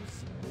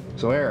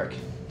 So, Eric,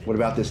 what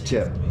about this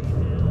tip?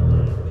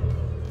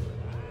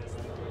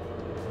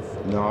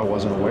 No, I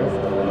wasn't aware.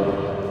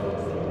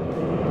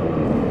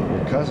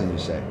 Your cousin, you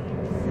say?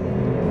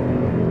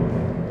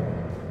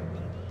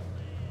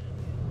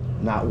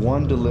 Not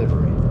one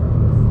delivery.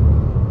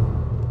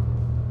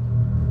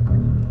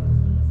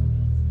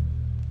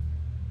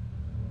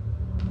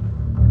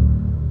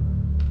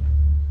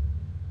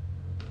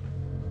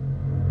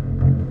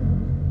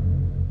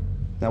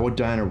 Now, what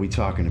diner are we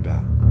talking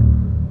about?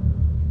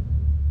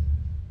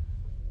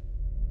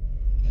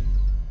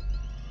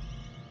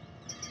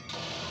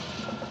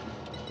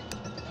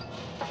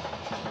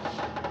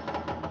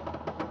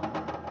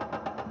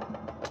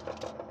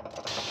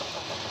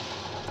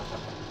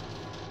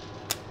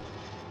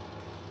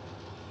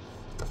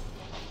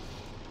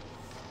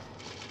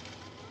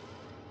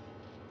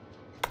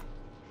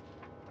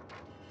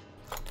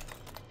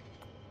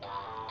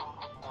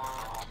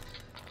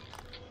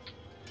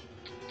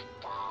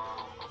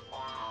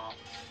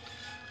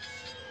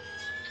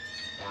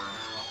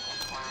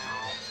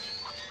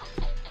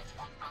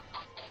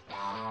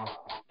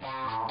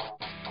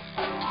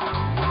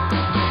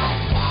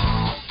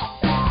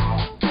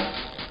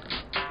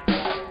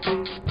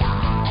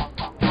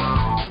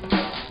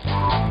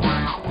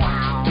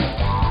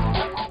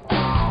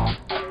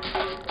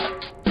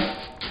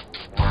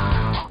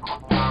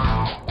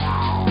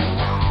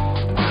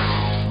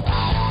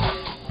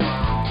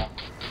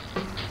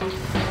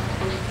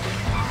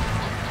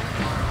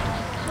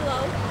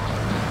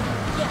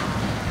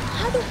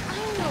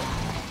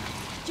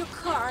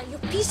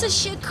 piece of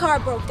shit car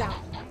broke down.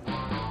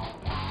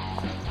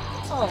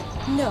 Oh,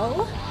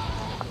 no.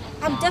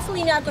 I'm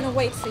definitely not gonna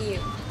wait for you.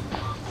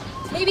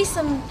 Maybe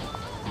some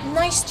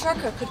nice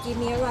trucker could give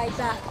me a ride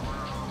back.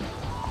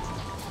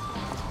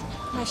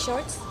 My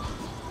shorts?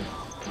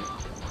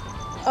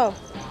 Oh,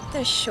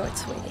 they're short,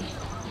 sweetie.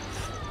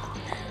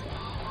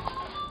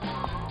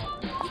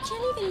 You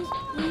can't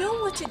even know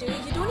what to do.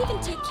 You don't even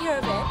take care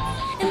of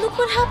it. And look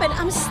what happened.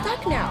 I'm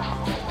stuck now.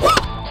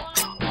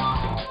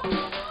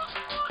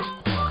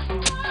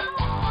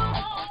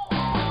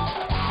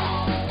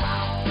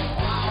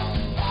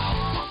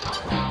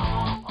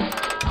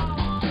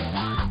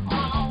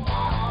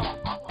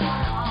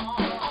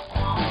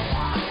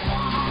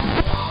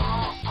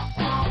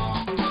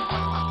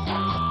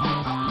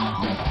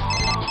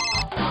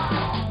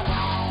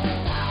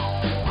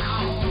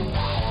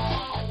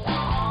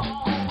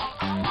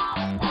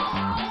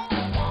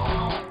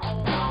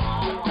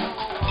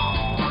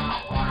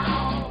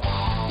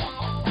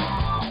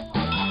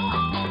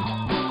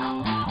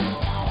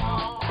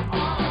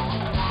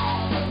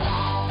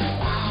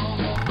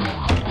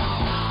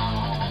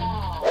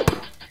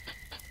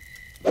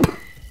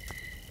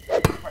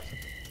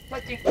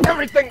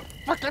 Everything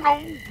fucking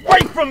away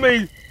from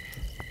me!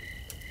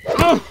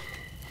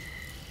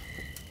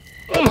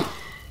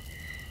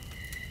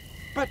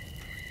 But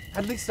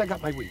at least I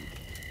got my weed.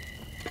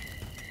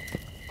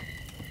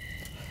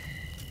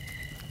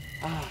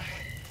 Ah,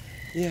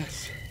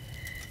 yes.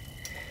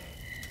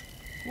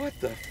 What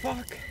the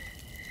fuck?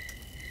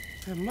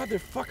 That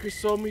motherfucker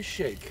sold me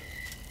shake.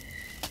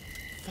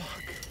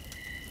 Fuck.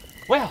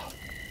 Well,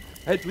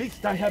 at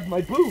least I have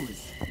my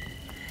booze.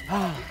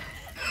 Ah.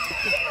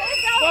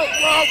 Whoa,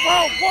 whoa,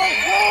 whoa, whoa,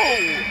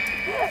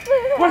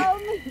 whoa! Help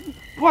me.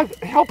 What?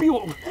 Help you?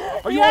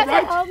 Are you all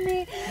right? Help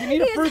me. You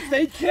need a first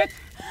aid kit?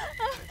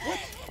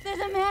 There's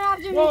a man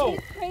after Whoa. me.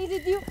 He's crazy.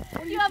 Do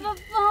you have a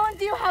phone?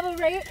 Do you have a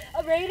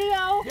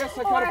radio? Yes,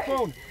 I got a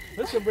phone.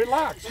 Listen,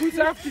 relax. Who's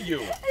after you?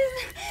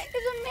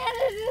 There's a man.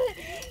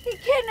 He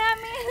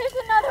kidnapped me. There's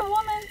another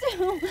woman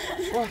too.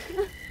 What?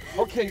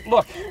 Okay,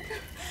 look.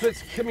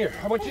 Come here.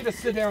 I want you to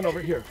sit down over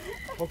here.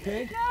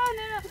 Okay? No.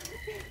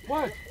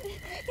 What?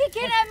 He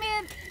kidnapped me.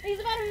 He's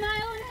about a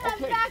mile and a half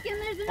back,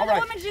 and there's another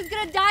right. woman. She's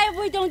gonna die if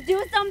we don't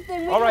do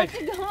something. We All right. have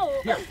to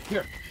go.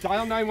 Here.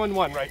 Dial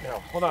 911 right now.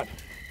 Hold on.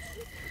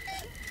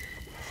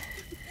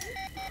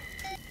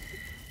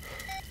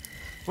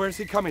 Where's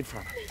he coming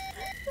from?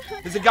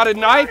 Has he got a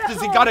knife?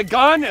 Does he got a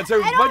gun? Is there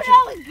a I bunch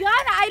don't know.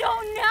 Gun? I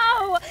don't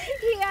know.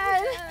 He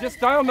has. Just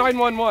dial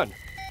 911.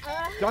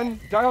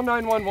 Dial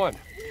 911.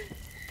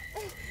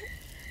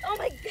 Oh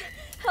my God.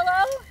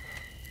 Hello?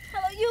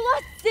 You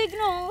lost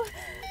signal.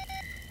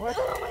 What?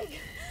 Oh my God.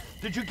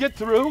 Did you get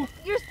through?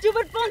 Your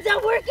stupid phone's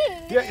not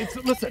working. Yeah,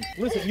 listen,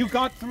 you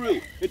got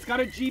through. It's got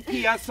a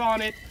GPS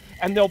on it,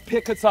 and they'll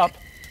pick us up,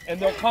 and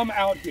they'll come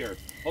out here,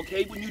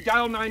 okay? When you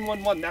dial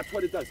 911, that's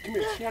what it does. Come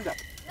here, stand up.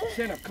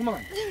 Stand up, come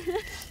on.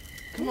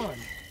 Come on.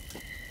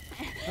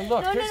 And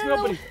look, there's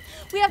nobody.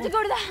 We have to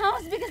go to the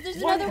house because there's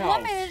What another house?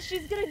 woman and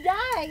she's gonna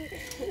die.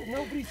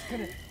 Nobody's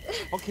gonna.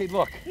 Okay,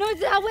 look. No,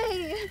 it's that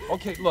way.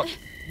 Okay, look.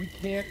 We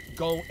can't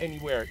go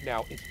anywhere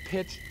now. It's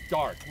pitch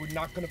dark. We're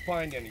not gonna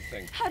find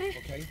anything. How did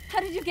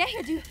you get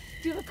here? Do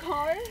you have a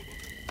car?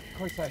 Of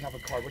course I have a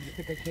car. What do you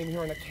think I came here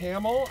on a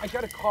camel? I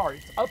got a car.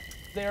 It's up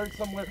there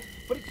somewhere.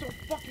 But it's so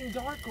fucking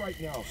dark right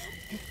now.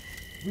 Just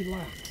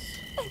relax,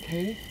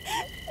 okay?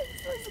 I'm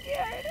so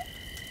scared.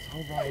 It's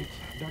all right.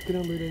 I'm not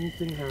gonna let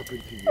anything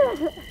happen to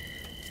you.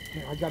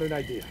 Okay, I got an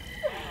idea.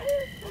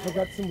 I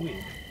got some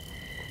weed.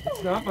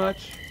 It's not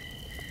much,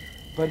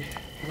 but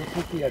it'll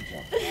take the edge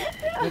off.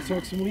 Let's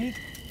smoke some weed?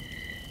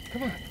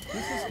 Come on,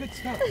 this is good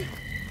stuff.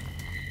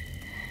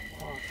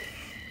 Oh.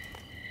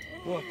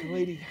 Look,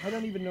 lady, I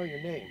don't even know your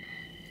name.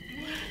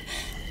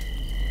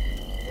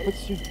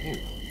 What's your name?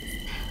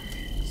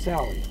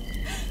 Sally.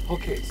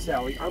 Okay,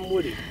 Sally, I'm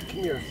Woody.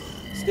 Come here.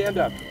 Stand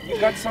up. You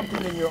got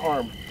something in your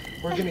arm.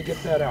 We're gonna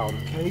get that out,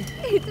 okay?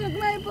 He took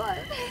my blood.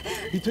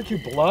 He took your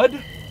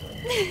blood?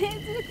 He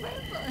took my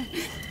blood.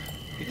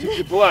 He took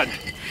your blood.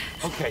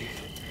 Okay.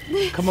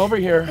 Come over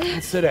here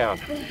and sit down.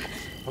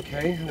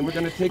 Okay? And then we're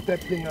gonna take that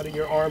thing out of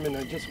your arm, and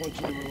I just want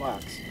you to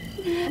relax.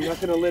 I'm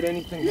not gonna let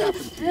anything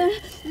happen to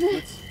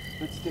you.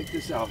 Let's take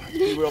this out. Let's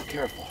be real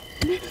careful.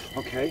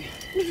 Okay?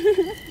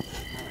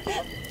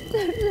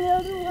 There's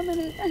another woman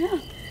in the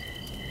house.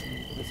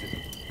 Listen,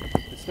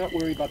 let's not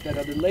worry about that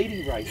other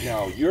lady right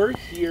now. You're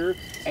here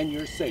and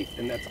you're safe,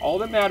 and that's all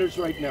that matters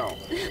right now.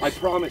 I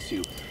promise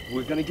you.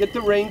 We're gonna get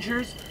the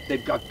Rangers.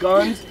 They've got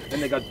guns,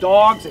 and they got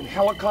dogs and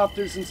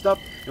helicopters and stuff,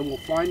 and we'll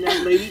find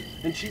that lady,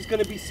 and she's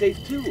gonna be safe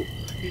too.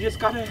 You just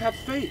gotta have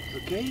faith,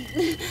 okay?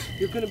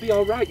 You're gonna be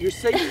all right. You're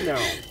safe now.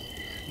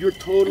 You're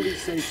totally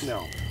safe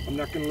now. I'm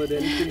not gonna let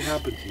anything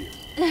happen to you.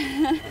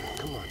 Right,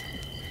 come on.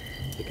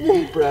 Take a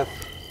deep breath.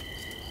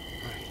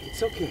 All right,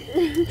 it's okay.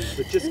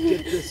 But just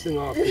get this thing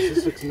off, because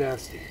this looks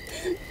nasty.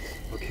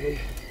 Okay?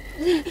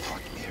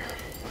 Fuck,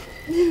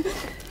 here.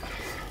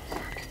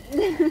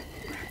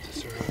 Wrap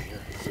this around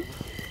here.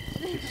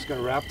 You're just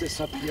gonna wrap this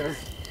up here.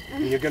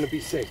 and you're gonna be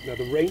safe. Now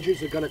the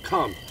Rangers are gonna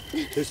come.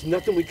 There's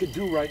nothing we could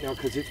do right now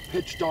because it's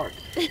pitch dark.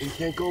 We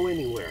can't go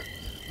anywhere.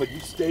 But you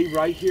stay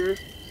right here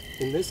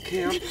in this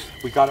camp.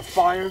 We got a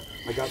fire.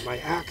 I got my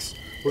axe.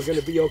 We're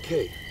gonna be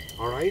okay,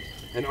 all right?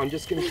 And I'm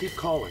just gonna keep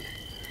calling.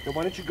 Now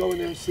why don't you go in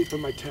there and sleep in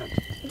my tent,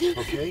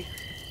 okay?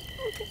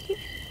 Okay.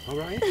 All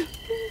right?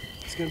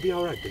 It's gonna be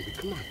all right, baby.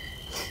 Come on.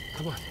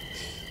 Come on.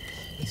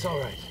 It's all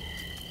right.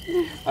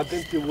 I've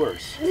been through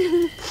worse.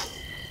 You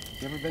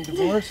ever been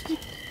divorced?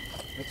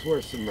 That's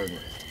worse than murder.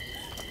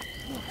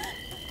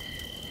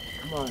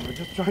 Come on, we're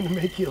just trying to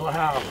make you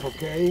laugh,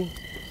 okay?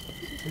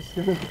 It's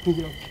gonna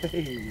be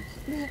okay.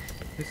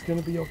 It's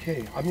gonna be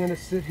okay. I'm gonna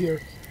sit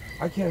here.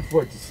 I can't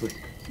afford to sleep,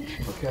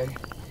 okay?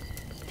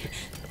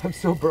 I'm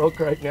so broke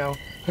right now,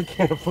 I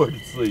can't afford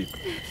to sleep.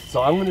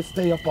 So I'm gonna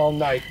stay up all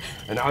night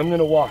and I'm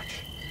gonna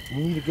watch. You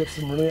need to get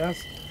some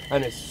rest,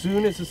 and as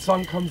soon as the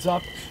sun comes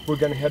up, we're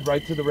gonna head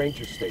right to the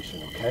ranger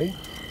station, okay?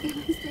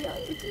 Can I stay out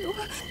here too?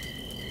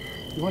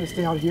 You wanna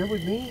stay out here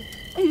with me?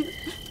 I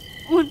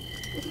just want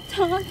to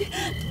talk.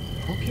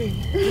 Okay,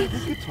 we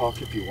can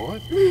talk if you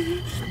want.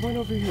 Come on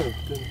over here.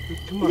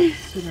 Come on,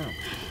 sit down.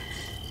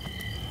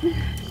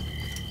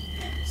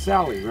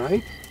 Sally,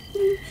 right?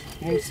 Your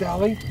name's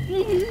Sally? All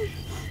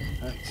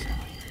right,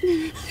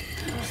 Sally.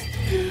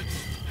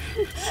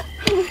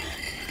 All right.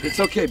 It's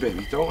okay,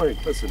 baby. Don't worry.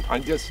 Listen,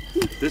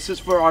 this is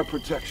for our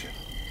protection.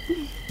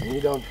 And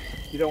you don't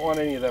want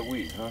any of that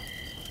weed, huh?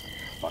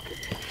 Fuck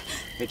it.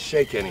 It's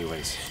shake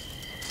anyways.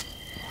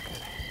 Fuck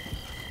it.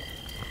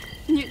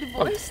 You're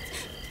divorced?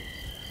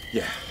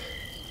 Yeah.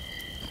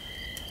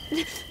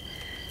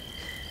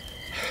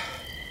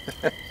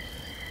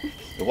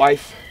 The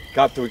wife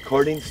got the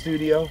recording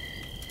studio.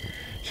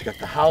 She got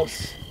the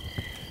house.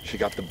 She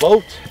got the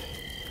boat.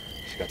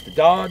 She got the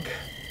dog.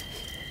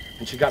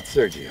 And she got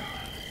Sergio.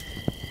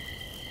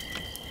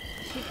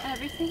 She got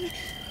everything?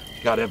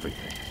 She got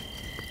everything.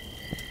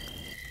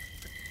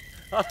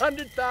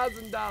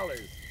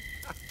 $100,000.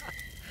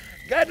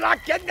 Good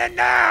luck getting it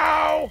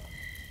now!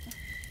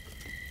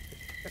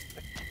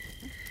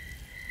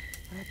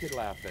 I could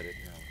laugh at it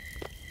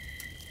now.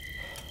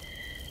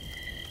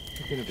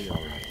 You're gonna be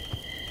all right.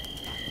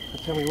 Now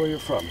tell me where you're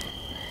from.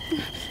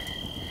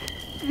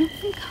 I'm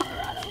from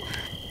Colorado.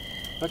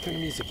 What kind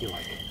of music you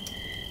like?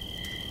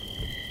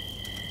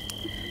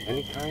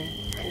 Any kind?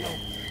 I know.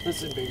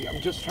 Listen, baby,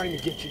 I'm just trying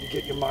to get you to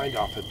get your mind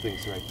off of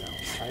things right now,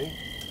 okay?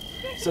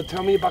 So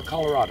tell me about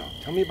Colorado.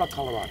 Tell me about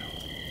Colorado.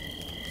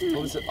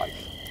 What was it like?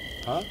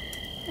 Huh?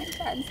 My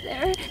dad's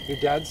there. Your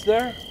dad's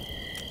there?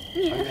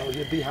 Yeah. I know,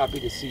 he'd be happy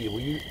to see you. Were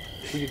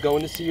you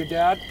going to see your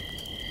dad?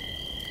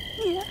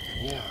 Yeah.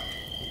 Yeah,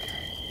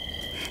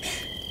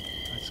 okay.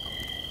 That's cool.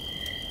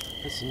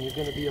 Listen, you're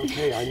gonna be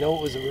okay. I know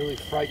it was a really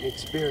frightening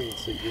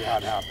experience that you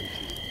had happen to you.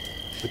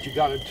 But you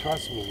gotta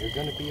trust me, you're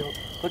gonna be okay.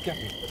 Look at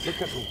me,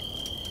 look at me.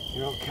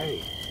 You're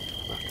okay.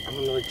 Look, I'm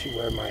gonna let you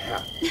wear my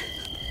hat.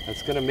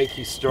 That's gonna make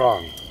you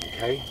strong,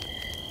 okay?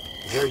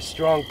 A very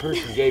strong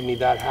person gave me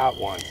that hat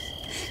once.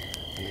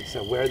 And they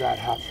said, wear that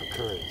hat for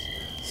courage.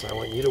 So I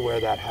want you to wear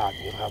that hat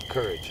and you'll have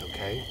courage,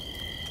 okay?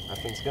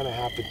 Nothing's gonna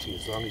happen to you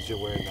as long as you're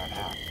wearing that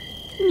hat.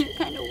 You're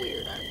kind of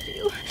weird, aren't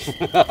you?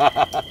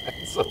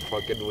 It's so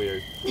fucking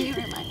weird. You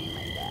remind me of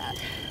my dad.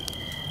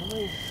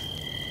 Really?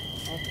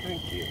 Oh,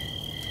 thank you.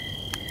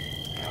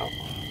 Well,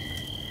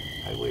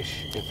 I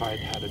wish if I'd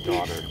had a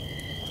daughter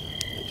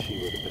that she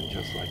would have been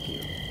just like you,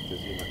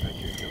 because you look like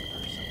you're a good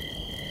person.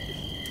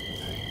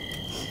 Okay?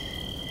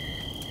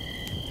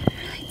 I'm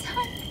really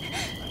tired.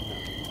 I know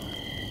you are.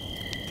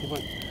 Okay,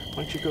 why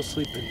don't you go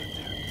sleep in the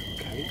tent,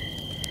 okay?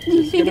 Do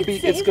you think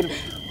it's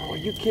safe? Oh, are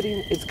you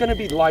kidding? It's gonna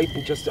be light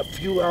in just a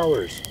few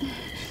hours.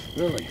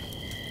 Really.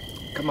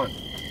 Come on.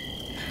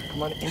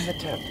 Come on, in the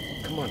tent.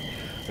 Come on.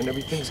 And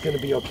everything's gonna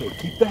be okay.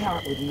 Keep the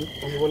hat with you.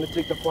 And you wanna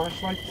take the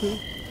flashlight too?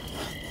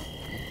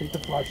 Take the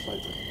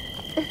flashlight with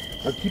you.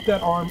 Now keep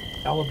that arm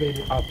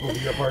elevated up over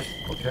your heart,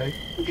 okay?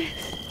 Okay.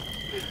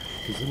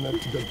 Because then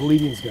the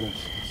bleeding's gonna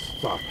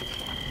stop.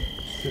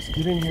 Just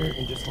get in here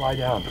and just lie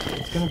down.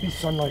 It's gonna be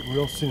sunlight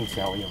real soon,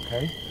 Sally,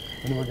 okay?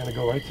 And then we're gonna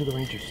go right to the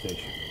ranger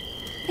station.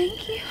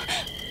 Thank you.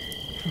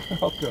 You're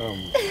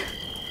welcome.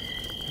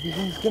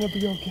 Everything's gonna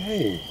be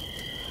okay.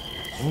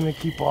 I'm gonna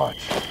keep watch.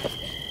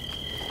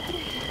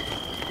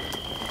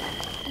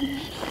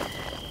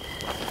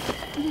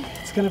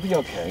 It's gonna be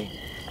okay.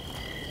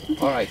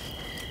 All right.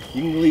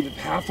 You can leave it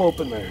half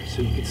open there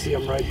so you can see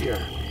I'm right here.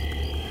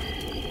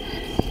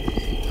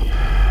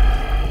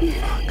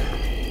 Fuck.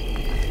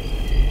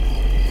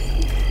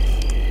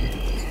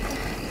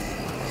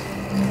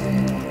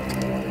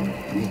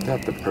 Ain't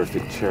that the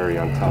perfect cherry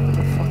on top of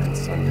the fucking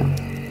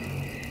sundae?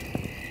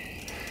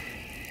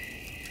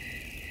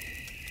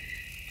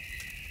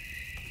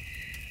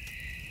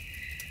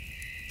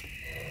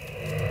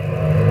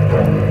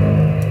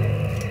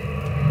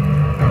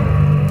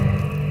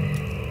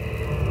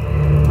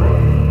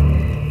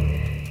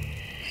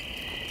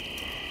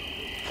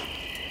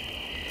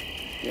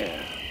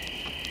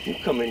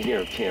 Come in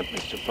here, camp,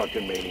 Mr.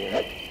 fucking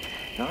maniac.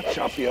 I'll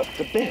chop you up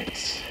to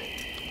bits.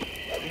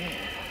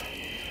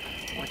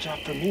 Yeah. Watch out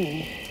for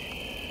me.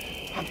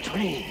 I'm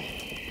trained.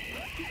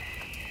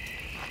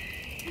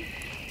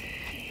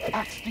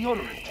 Axe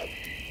deodorant.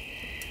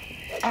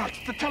 Axe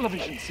the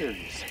television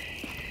series.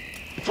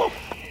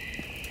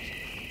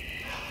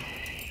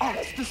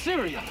 Axe the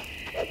cereal.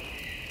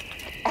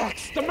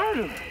 Axe the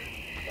murderer.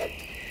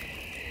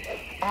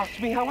 Ask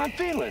me how I'm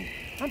feeling.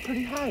 I'm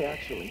pretty high,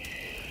 actually.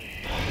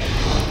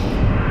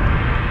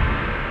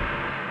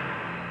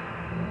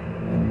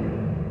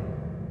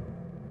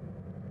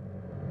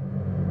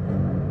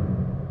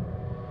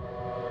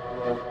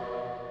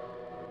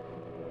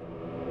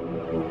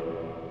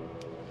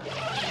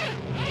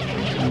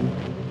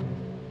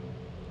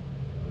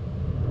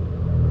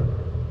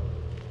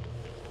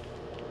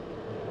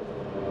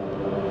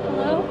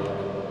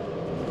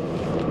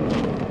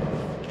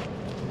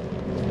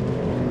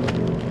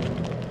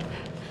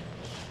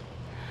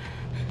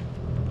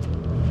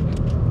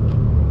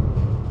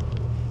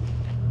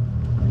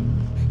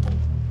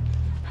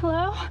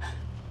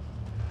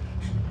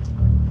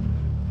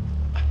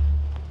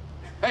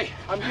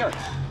 I'm here.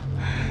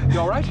 You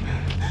all right?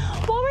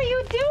 What were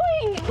you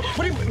doing? What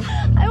do you mean?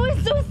 I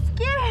was so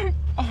scared.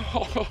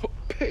 Oh,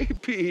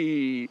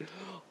 baby.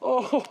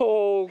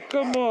 Oh,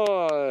 come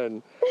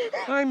on.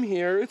 I'm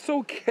here. It's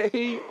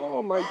okay.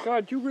 Oh, my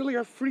God. You really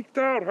are freaked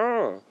out,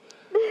 huh?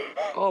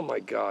 Oh, my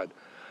God.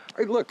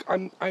 Hey, look,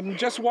 I'm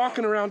just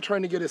walking around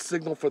trying to get a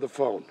signal for the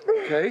phone,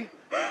 okay?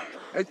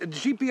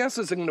 GPS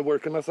isn't going to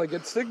work unless I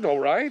get signal,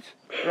 right?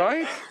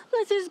 Right?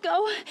 Let's just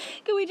go.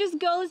 Can we just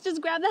go? Let's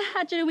just grab the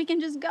hatchet and we can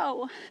just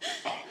go.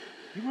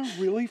 You are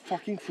really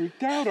fucking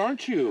freaked out,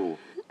 aren't you?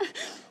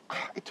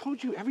 I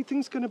told you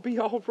everything's going to be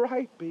all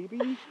right,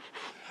 baby.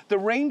 The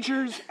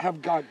Rangers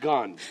have got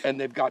guns, and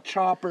they've got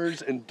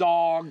choppers and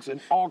dogs and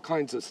all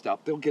kinds of stuff.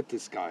 They'll get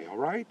this guy, all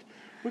right?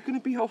 We're going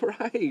to be all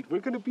right. We're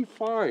going to be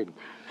fine.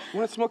 You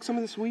want to smoke some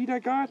of this weed I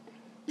got?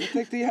 We'll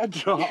take the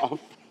edge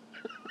off.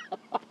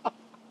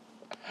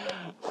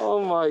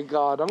 Oh my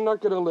God, I'm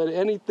not gonna let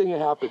anything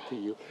happen to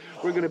you.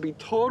 We're gonna be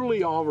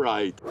totally all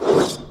right.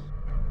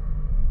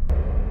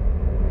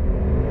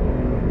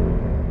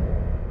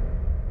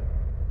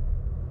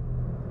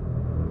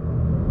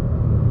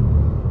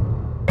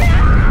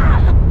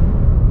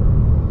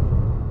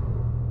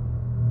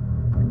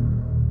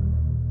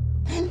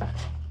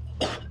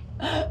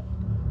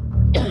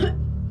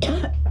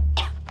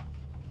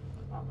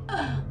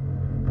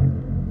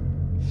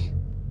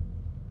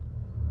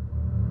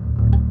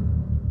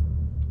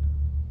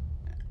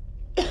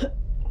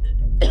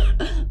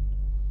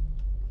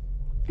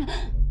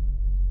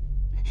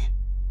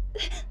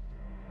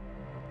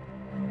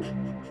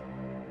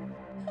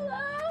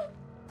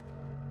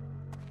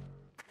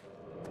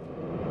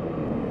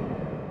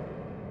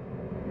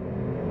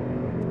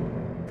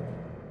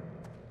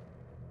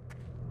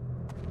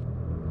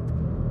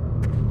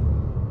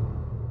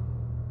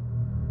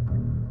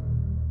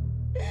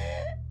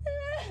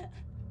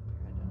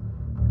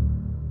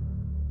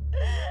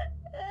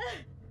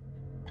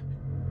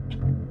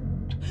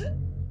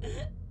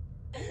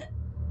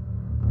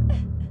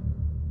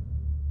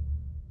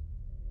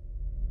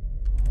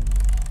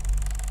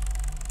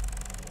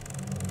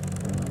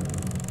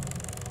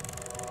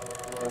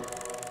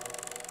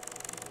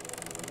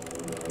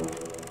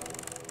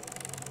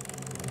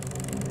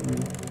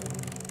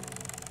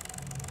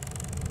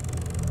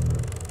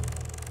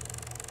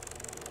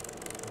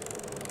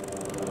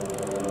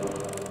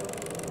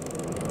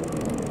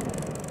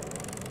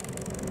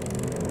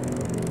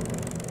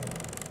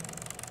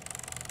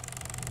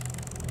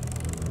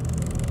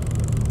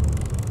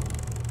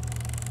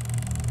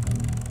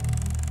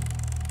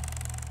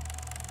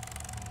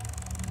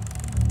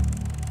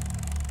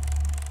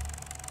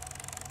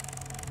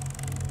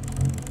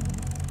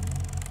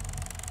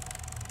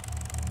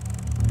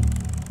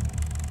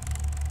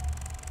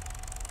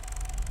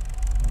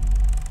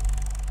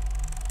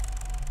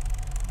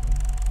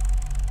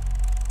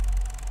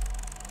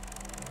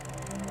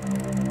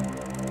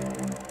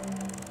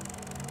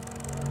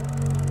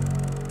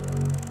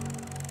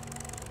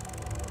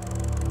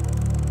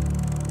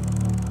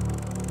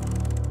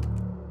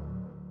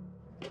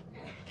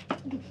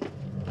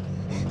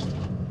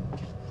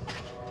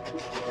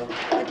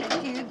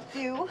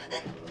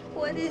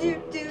 What did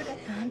you do to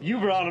him? You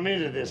brought him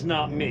into this,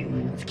 not me.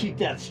 Let's keep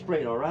that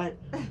straight, all right?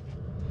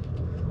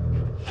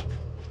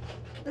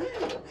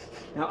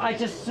 Now, I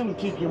just soon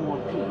keep you in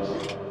one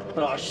piece.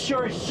 But I'll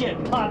sure as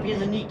shit pop you in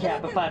the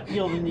kneecap if I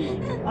feel the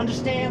need.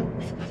 Understand?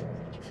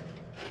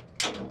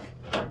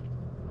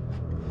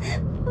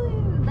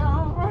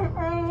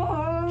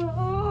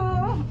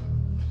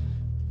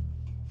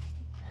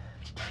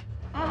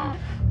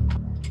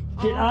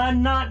 Did I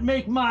not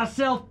make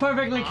myself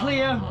perfectly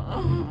clear?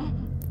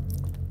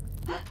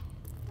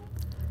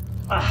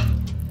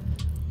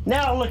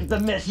 Now look at the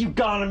mess you've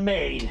gone and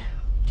made.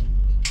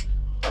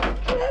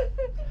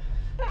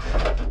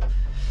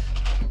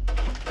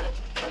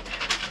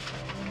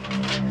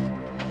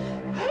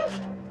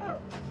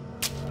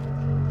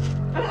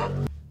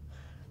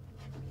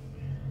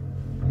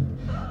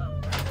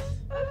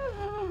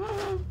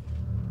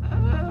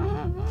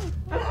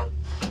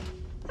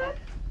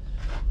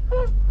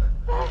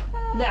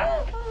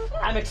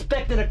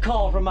 expecting a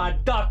call from my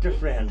doctor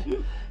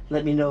friend.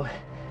 Let me know if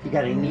you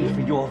got any need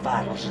for your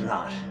vitals or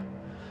not.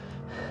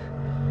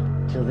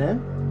 Till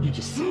then, you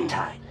just sit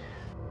tight.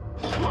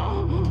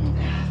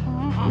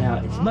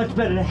 Now, it's much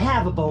better to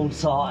have a bone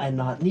saw and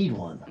not need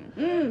one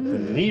than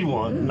to need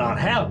one and not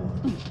have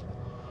one.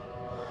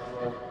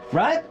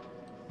 Right?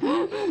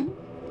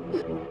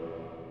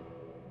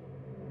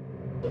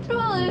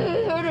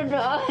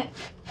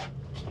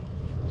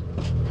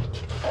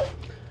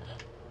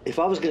 If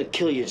I was gonna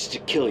kill you just to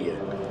kill you,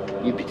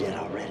 you'd be dead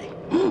already.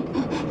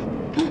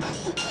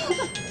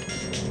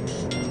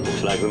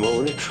 Looks like we're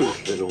knowing the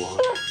truth, little one.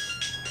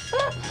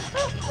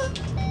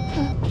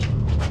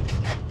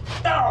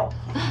 Oh!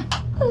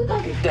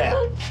 Look at that.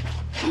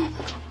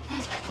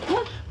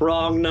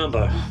 Wrong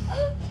number.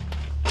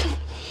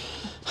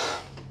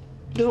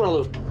 This is one of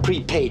those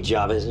prepaid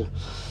jobs. I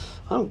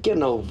don't get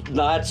no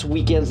nights,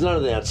 weekends, none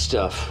of that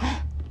stuff.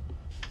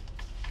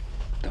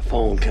 The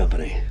phone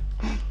company.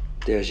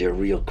 There's your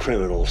real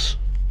criminals.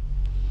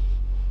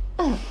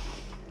 Now,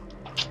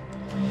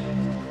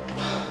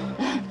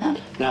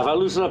 if I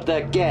loosen up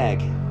that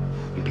gag,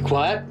 you be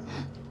quiet?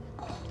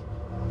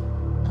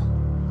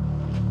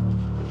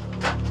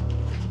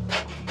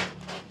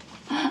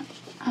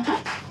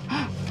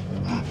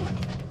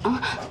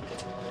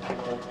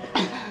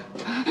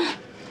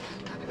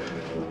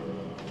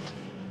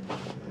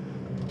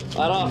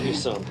 I'd offer you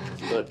some,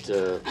 but,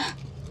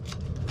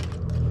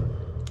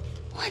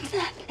 What's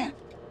that?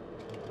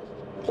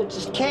 It's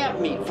just camp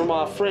meat from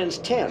our friend's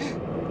tent.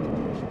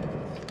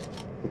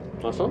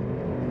 Want some?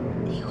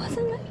 He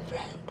wasn't my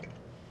friend.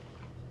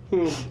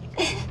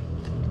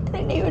 I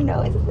didn't even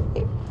know his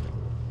name.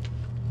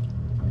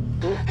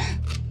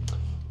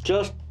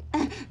 Just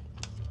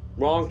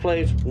wrong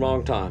place,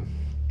 wrong time.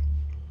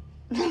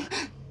 That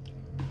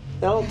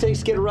all it takes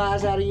to get a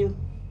rise out of you?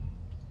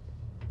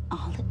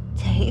 All it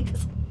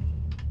takes?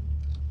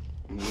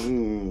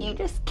 You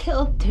just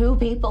killed 2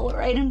 people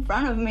right in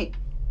front of me.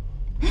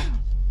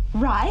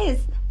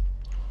 Rise?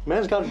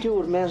 Man's got to do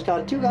what a man's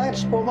got to do. I have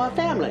to support my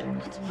family.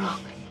 What's wrong?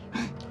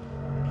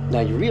 Now,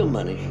 your real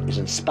money is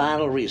in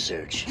spinal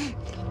research.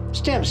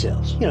 Stem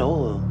cells, you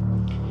know,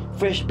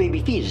 fresh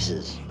baby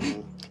fetuses,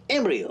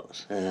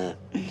 embryos. They're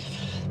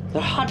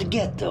hard to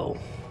get, though.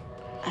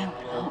 I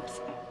would hope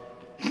so.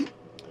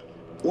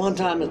 One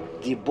time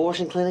at the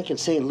abortion clinic in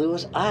St.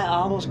 Louis, I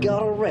almost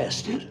got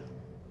arrested.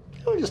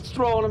 They were just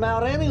throwing them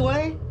out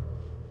anyway.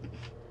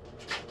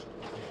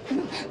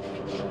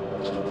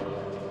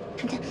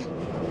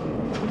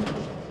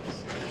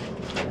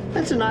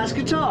 That's a nice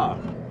guitar.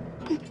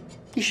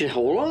 You should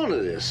hold on to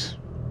this.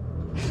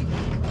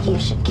 You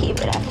should keep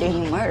it after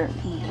you murdered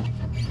me.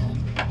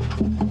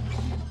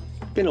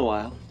 Been a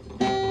while.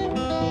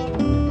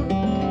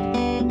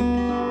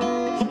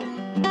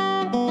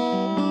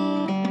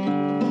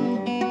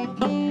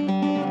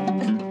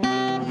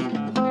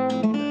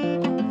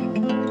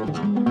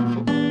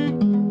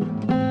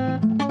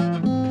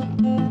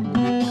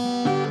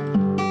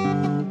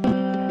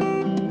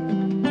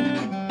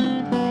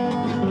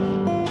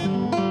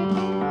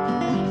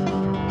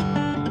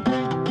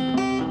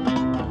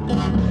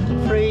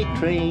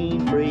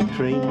 Freight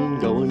train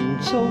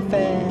going so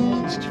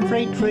fast.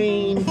 Freight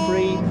train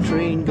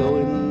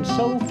going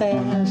so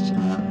fast.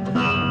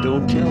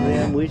 Don't tell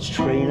them which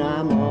train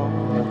I'm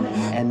on,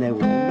 and they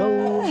won't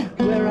know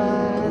where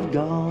I've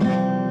gone.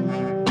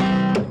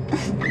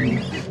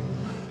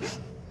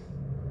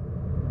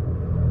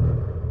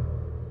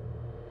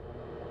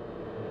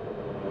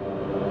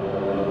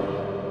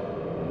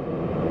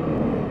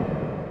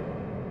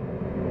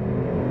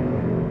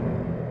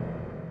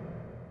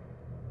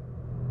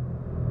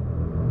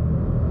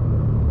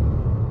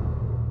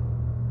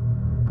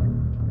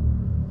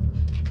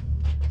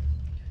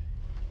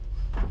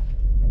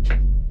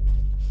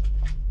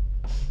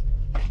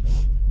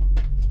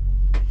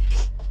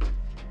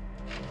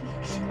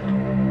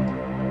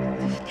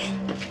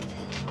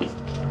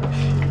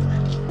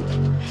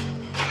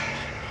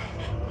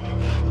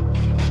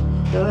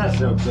 No, that's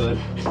no good.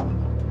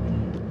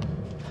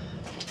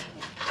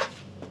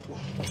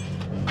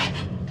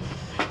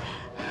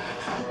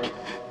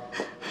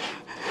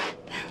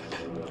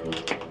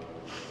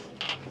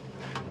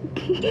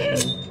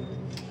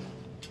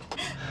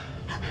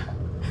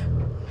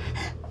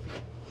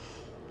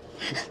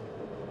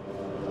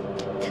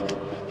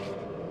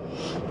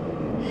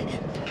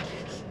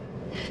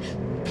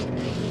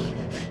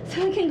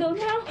 So we can go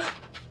now?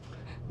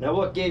 Now,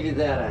 what gave you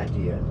that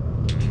idea?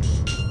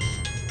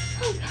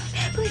 Oh,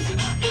 God, please.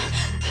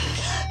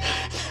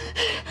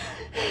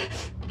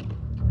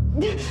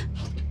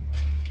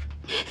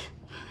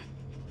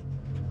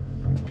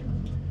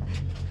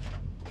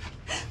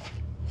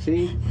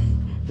 See?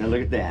 Now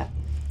look at that.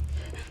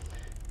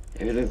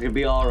 Everything's gonna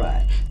be all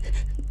right.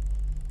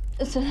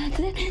 So that's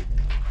it?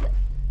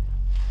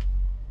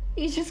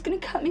 He's just gonna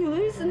cut me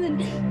loose and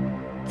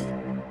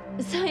then...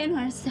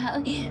 Sayonara,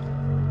 Sally.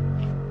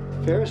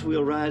 Ferris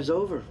wheel ride's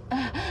over.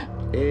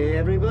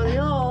 Everybody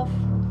off.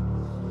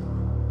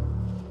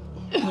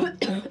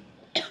 I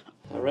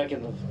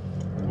reckon the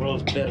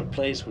world's a better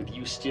place with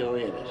you still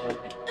in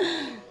it.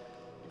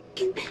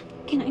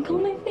 Can I call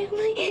my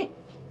family?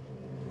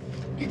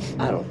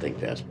 I don't think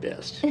that's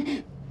best.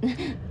 When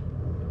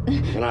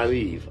I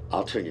leave,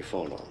 I'll turn your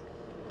phone on.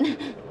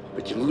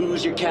 But you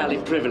lose your Cali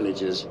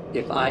privileges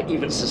if I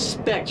even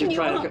suspect you're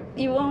trying to...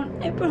 You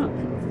won't, I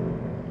promise.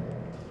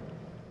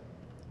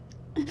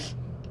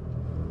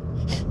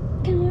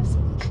 Can I have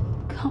some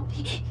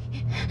coffee?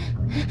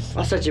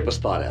 I'll set you up a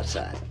spot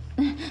outside.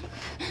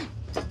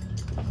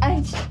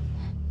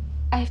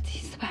 I have to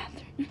use the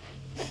bathroom.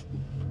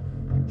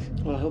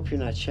 Well, I hope you're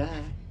not shy.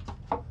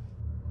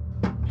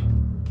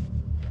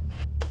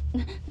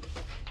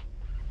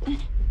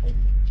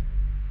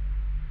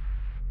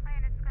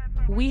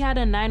 We had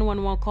a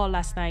 911 call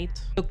last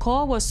night. The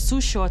call was too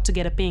short to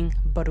get a ping,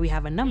 but we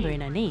have a number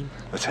and a name.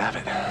 Let's have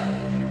it.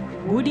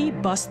 Woody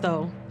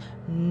Busto.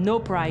 No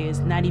priors,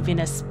 not even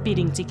a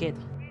speeding ticket.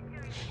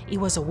 It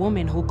was a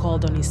woman who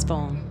called on his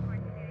phone.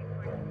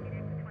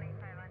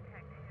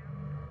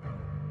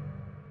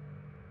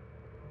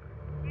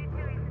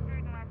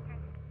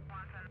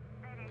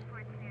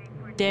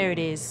 There it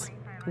is,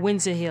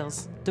 Windsor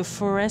Hills, the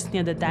forest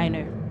near the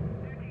diner.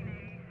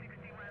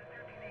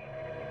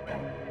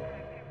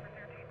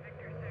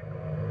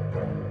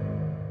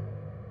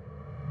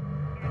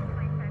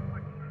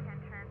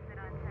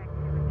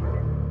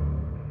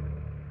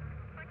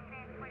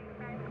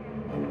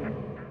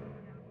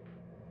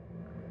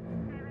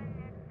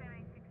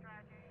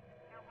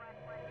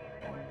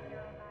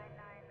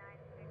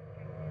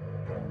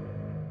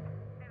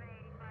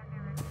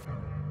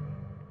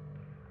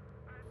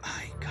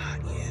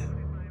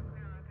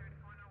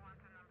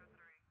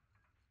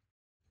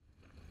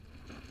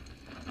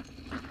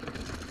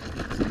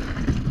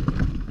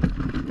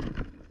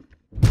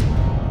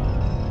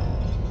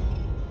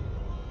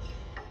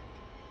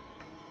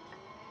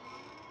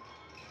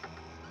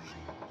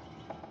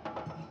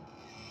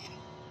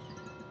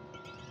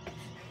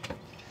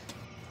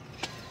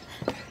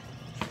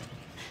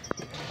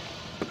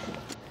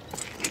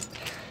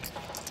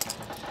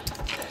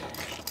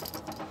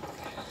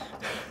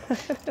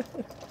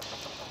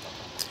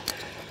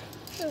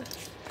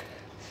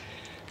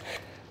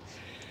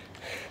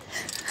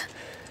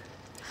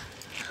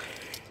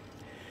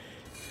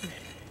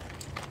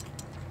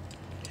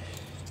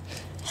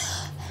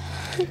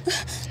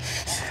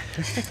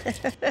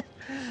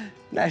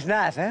 Nice,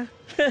 huh?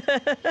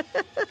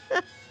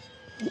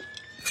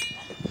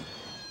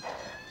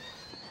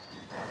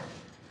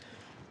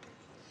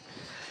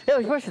 Hey,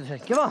 let's push this thing.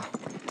 Come on.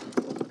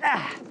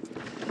 Ah.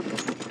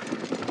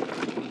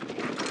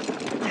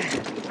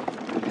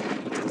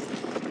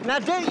 Now,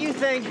 don't you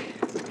think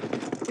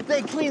if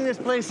they clean this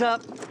place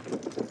up,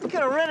 we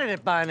could have rented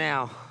it by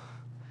now?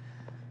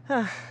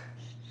 Huh.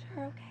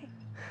 Sure, okay.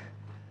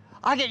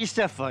 I'll get your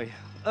stuff for you.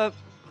 You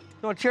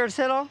want a chair to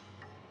sit on?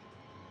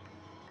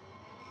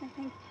 I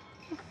think.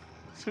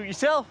 Suit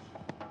yourself.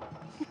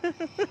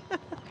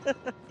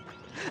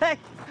 Hey,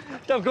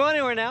 don't go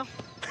anywhere now.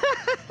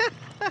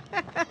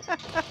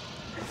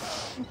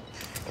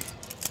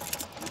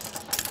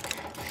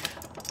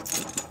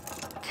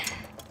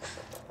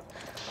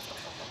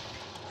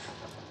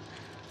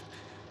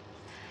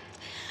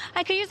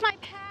 I could use my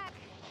pack.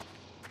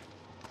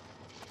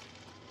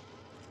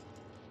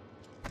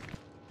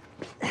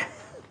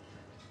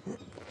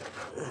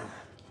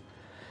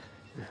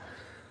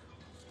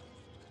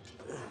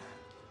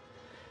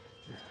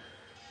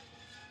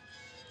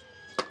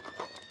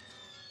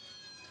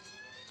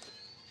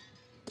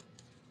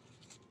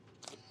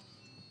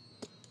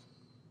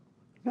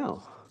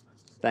 No,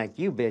 thank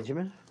you,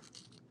 Benjamin.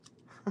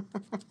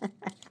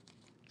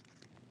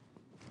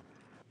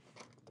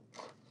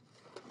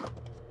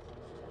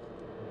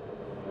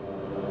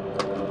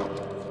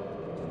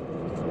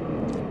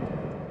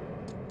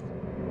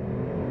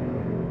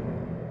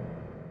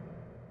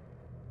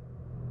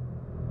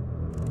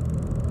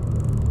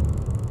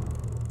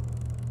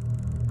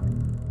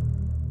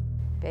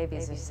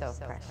 Babies are so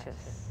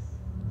precious.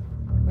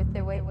 With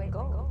their weight in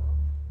gold.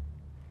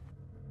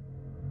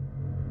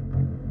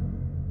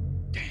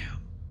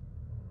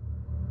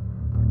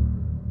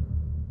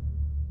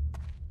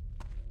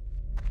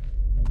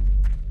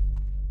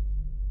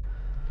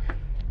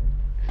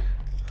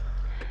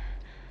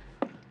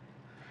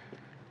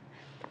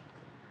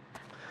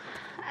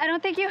 I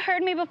don't think you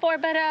heard me before,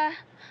 but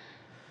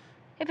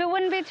if it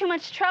wouldn't be too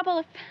much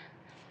trouble,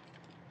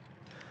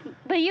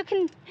 but you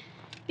can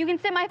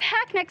sit my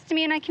pack next to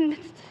me, and I can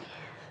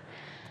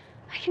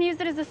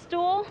use it as a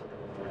stool.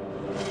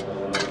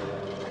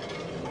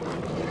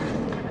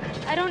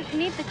 I don't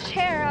need the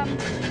chair,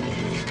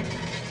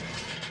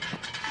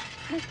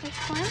 Mr.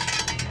 Slim.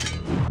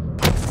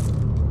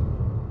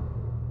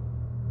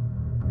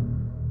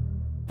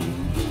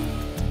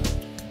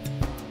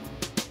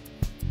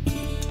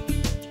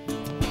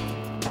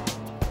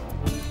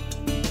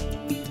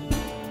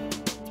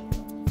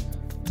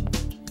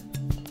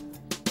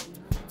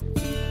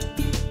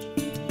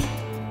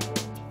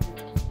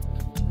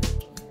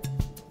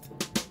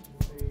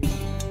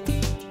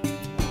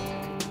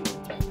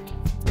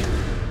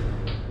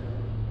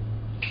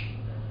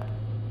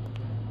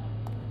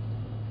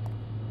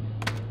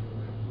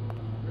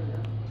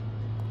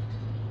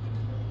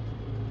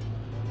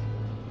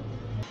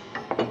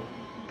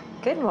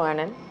 Good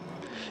morning.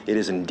 It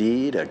is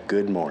indeed a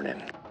good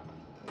morning.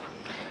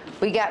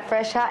 We got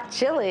fresh hot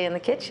chili in the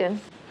kitchen.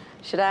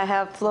 Should I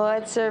have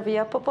Floyd serve you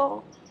up a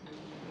bowl?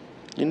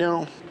 You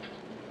know,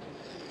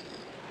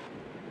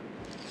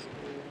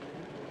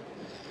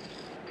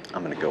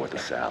 I'm gonna go with the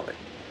salad.